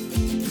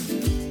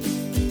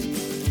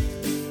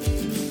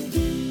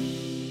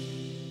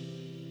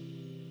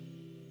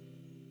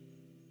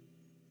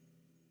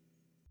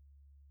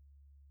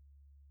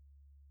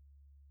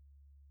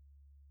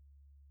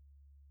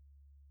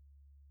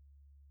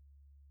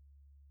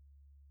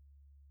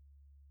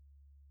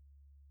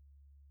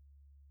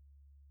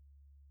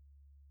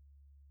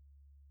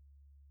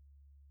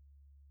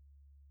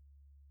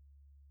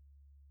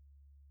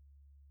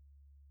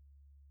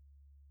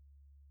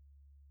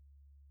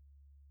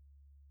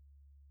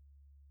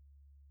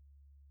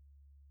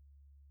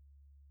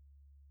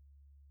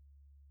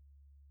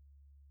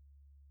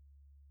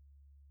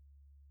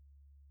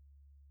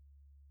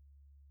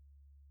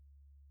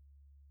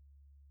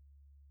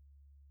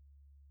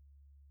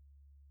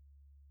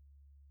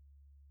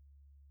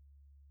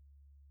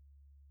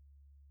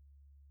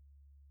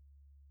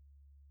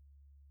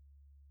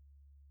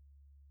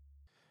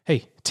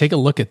 take a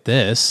look at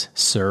this,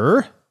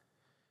 sir.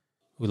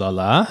 Ooh la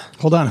la.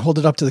 Hold on. Hold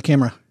it up to the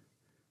camera.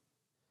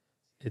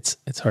 It's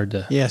hard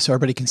to. Yeah, so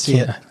everybody can see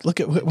it.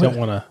 Look at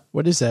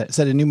what is that? Is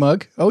that a new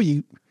mug? Oh,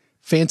 you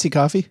fancy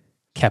coffee?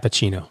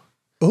 Cappuccino.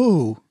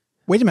 Oh,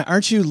 wait a minute.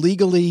 Aren't you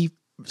legally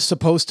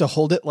supposed to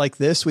hold it like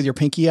this with your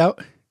pinky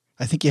out?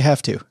 I think you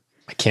have to.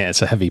 I can't.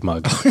 It's a heavy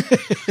mug.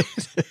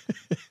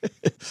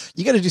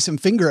 You got to do some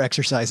finger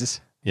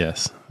exercises.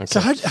 Yes. Okay. So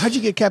how'd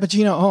you get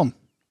cappuccino at home?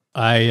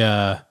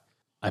 I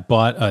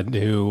bought a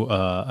new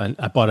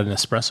I bought an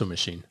espresso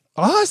machine.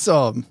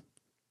 Awesome.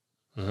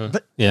 Mm-hmm.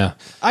 But yeah,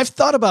 I've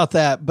thought about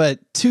that, but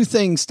two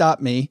things stop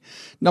me.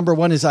 Number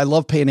one is I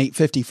love paying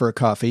 $8.50 for a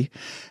coffee,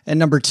 and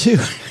number two,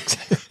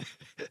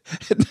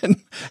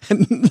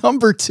 and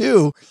number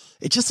two,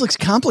 it just looks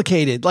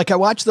complicated. Like I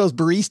watch those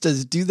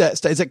baristas do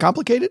that. Is it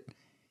complicated?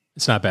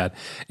 It's not bad.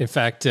 In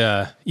fact,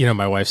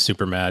 my wife's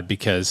super mad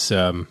because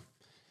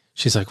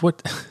she's like,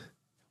 "What?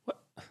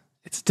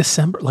 It's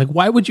December. Like,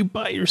 why would you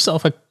buy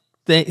yourself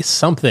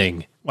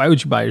something? Why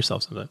would you buy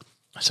yourself something?"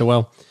 I said,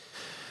 "Well,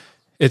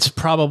 it's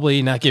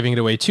probably not giving it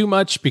away too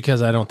much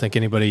because I don't think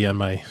anybody on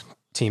my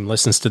team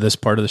listens to this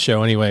part of the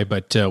show anyway,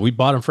 but we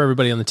bought them for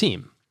everybody on the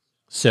team.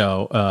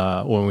 So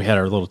when we had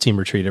our little team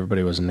retreat,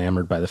 everybody was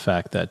enamored by the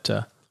fact that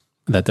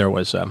there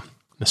was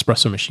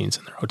espresso machines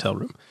in their hotel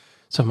room.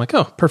 So I'm like,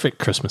 oh, perfect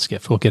Christmas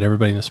gift. We'll get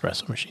everybody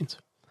espresso machines.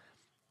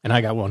 And I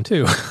got one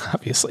too,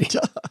 obviously.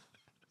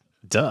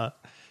 Duh.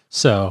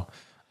 So,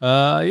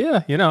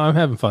 I'm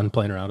having fun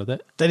playing around with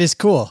it. That is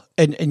cool.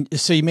 And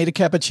so you made a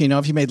cappuccino.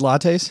 Have you made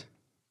lattes?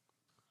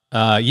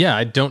 Yeah,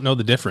 I don't know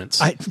the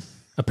difference.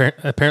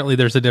 Apparently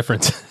there's a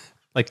difference.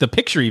 Like the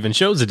picture even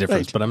shows a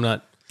difference, right. But I'm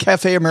not.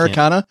 Cafe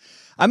Americana.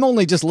 I'm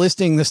only just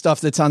listing the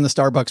stuff that's on the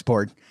Starbucks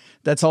board.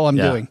 That's all I'm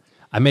doing.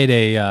 I made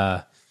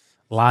a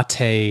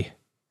latte,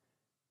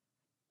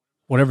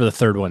 whatever the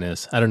third one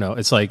is. I don't know.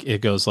 It's like,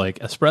 it goes like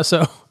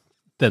espresso,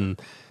 then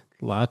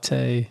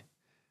latte.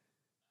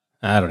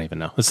 I don't even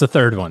know. It's the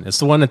third one. It's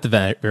the one at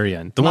the very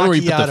end. The one where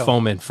you put the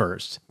foam in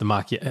first. The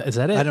macchiato. Is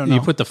that it? I don't know.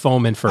 You put the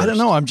foam in first. I don't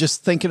know. I'm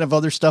just thinking of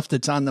other stuff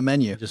that's on the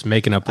menu. Just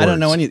making up words. I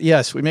don't know any.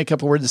 Yes, we make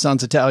up a word that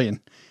sounds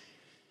Italian.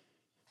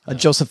 A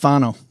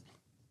Josefano.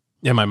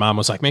 Yeah, my mom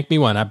was like, make me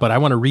one. But I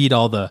want to read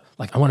all I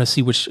want to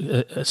see which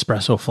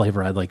espresso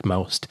flavor I like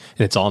most.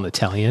 And it's all in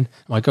Italian.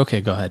 I'm like,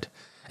 okay, go ahead.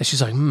 And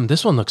she's like,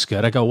 this one looks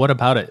good. I go, what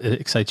about it? It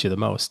excites you the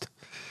most?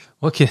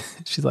 Okay.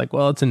 She's like,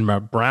 well, it's in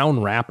a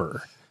brown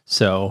wrapper.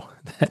 So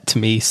that to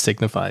me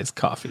signifies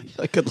coffee.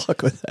 Good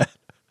luck with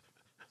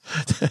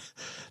that.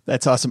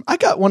 That's awesome. I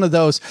got one of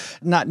those,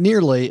 not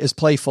nearly as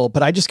playful,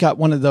 but I just got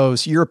one of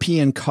those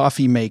European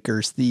coffee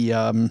makers. The,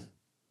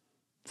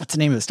 what's the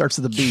name of it? Starts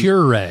with a B.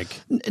 Keurig.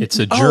 It's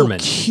a German.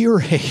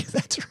 Keurig.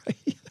 That's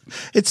right.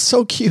 It's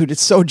so cute.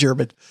 It's so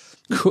German.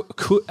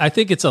 I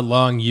think it's a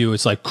long U.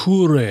 It's like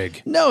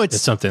Keurig. No,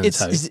 it's something.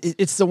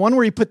 It's the one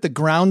where you put the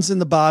grounds in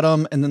the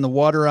bottom and then the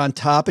water on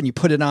top and you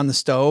put it on the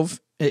stove.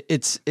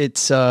 It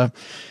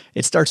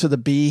starts with a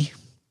B.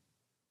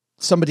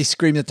 Somebody's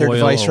screaming at their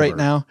device right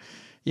now.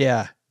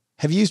 Yeah.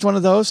 Have you used one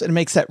of those? And it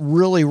makes that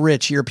really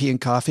rich European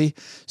coffee.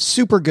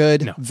 Super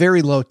good. No.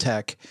 Very low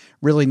tech.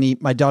 Really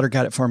neat. My daughter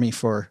got it for me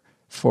for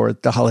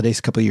the holidays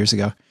a couple of years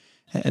ago.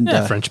 And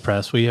French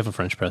press. We have a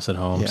French press at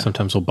home. Yeah.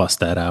 Sometimes we'll bust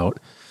that out.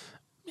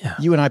 Yeah.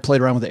 You and I played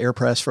around with the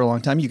AirPress for a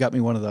long time. You got me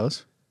one of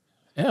those.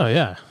 Oh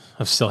yeah.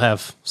 I still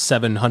have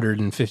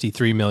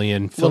 753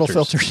 million filters, little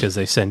filters because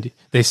they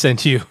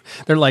send you.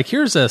 They're like,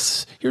 here's a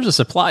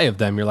supply of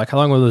them. You're like, how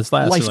long will this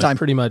last? Lifetime, like,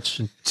 pretty much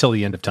until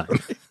the end of time,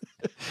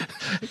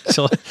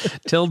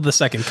 till the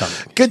second coming.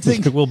 Good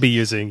thing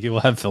you will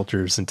have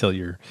filters until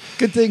you're.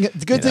 Good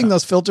thing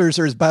those filters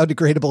are as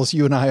biodegradable as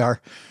you and I are.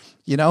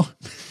 You know,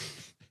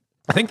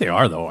 I think they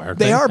are though. Aren't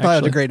they? They are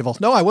biodegradable.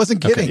 No, I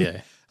wasn't kidding. Okay,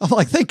 yeah. I'm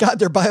like, thank God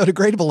they're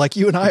biodegradable like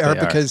you and I are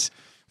because.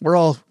 We're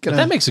all gonna.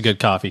 But that makes a good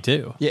coffee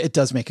too. Yeah, it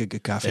does make a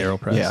good coffee.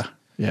 AeroPress.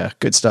 Yeah,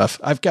 good stuff.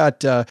 I've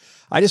got.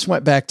 I just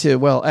went back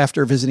to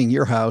after visiting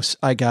your house,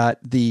 I got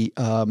the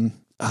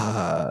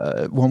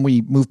when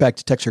we moved back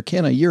to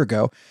Texarkana a year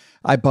ago,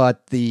 I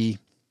bought the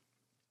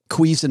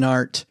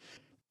Cuisinart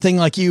thing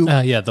like you.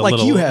 The like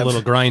little, you have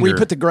little grinder. Where you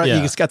put the grinder.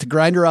 You just got the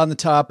grinder on the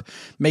top,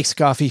 makes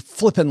coffee.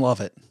 Flippin'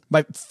 love it.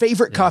 My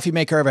favorite coffee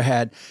maker I ever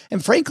had,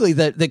 and frankly,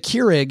 the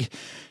Keurig.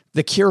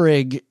 The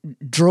Keurig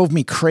drove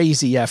me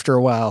crazy after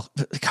a while.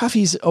 The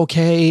coffee's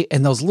okay,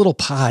 and those little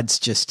pods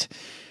just,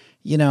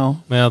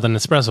 Well, the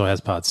Nespresso has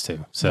pods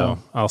too, so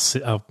I'll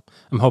see. I'm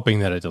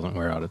hoping that it doesn't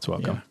wear out its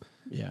welcome.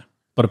 Yeah.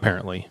 But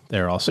apparently,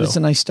 they're also. But it's a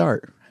nice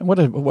start, and what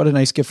a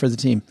nice gift for the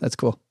team. That's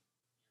cool.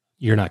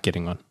 You're not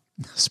getting one.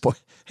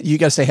 You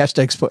got to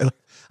say #spoiler.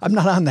 I'm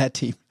not on that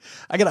team.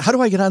 How do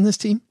I get on this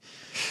team?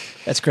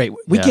 That's great.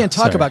 We can't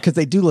talk about because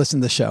they do listen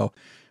to the show.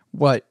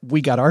 What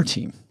we got our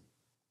team.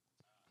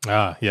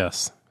 Ah,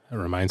 yes. That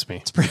reminds me.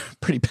 It's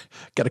pretty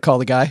got to call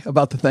the guy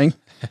about the thing.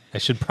 I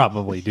should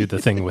probably do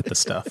the thing with the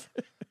stuff.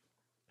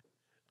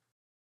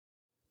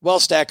 Well,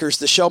 Stackers,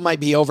 the show might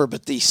be over,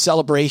 but the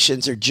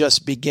celebrations are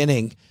just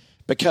beginning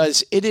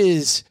because it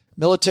is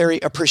Military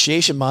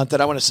Appreciation Month,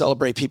 and I want to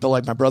celebrate people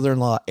like my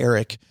brother-in-law,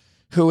 Eric,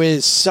 who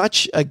is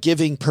such a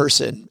giving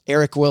person.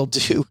 Eric will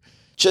do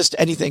just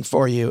anything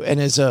for you. And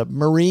as a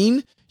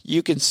Marine,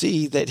 you can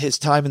see that his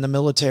time in the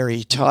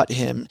military taught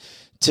him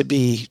to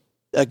be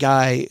a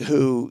guy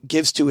who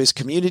gives to his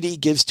community,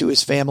 gives to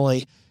his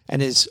family,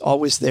 and is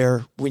always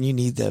there when you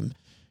need them.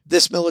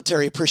 This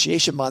Military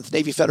Appreciation Month,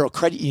 Navy Federal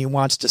Credit Union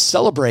wants to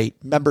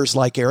celebrate members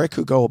like Eric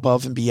who go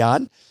above and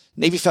beyond.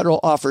 Navy Federal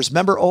offers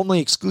member-only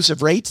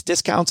exclusive rates,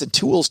 discounts, and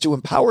tools to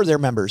empower their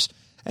members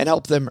and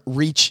help them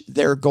reach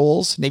their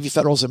goals. Navy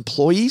Federal's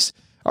employees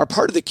are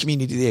part of the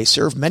community they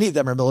serve. Many of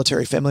them are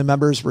military family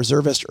members,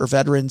 reservists, or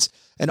veterans,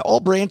 and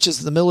all branches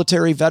of the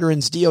military,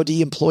 veterans, DOD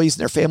employees,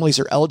 and their families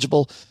are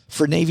eligible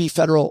for Navy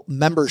Federal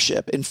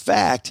membership. In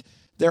fact,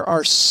 there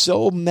are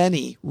so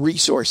many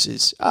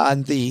resources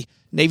on the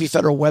Navy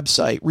Federal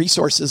website,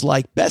 resources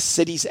like Best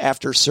Cities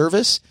After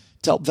Service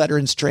to help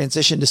veterans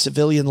transition to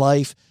civilian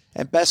life,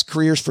 and Best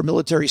Careers for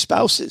Military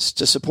Spouses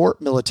to support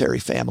military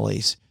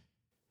families.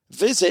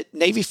 Visit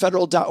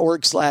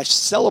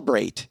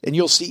NavyFederal.org/celebrate, and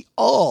you'll see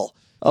all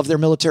of their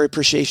Military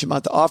Appreciation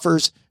Month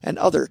offers and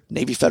other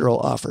Navy Federal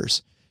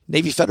offers.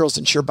 Navy Federal is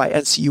insured by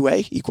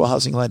NCUA, Equal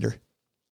Housing Lender.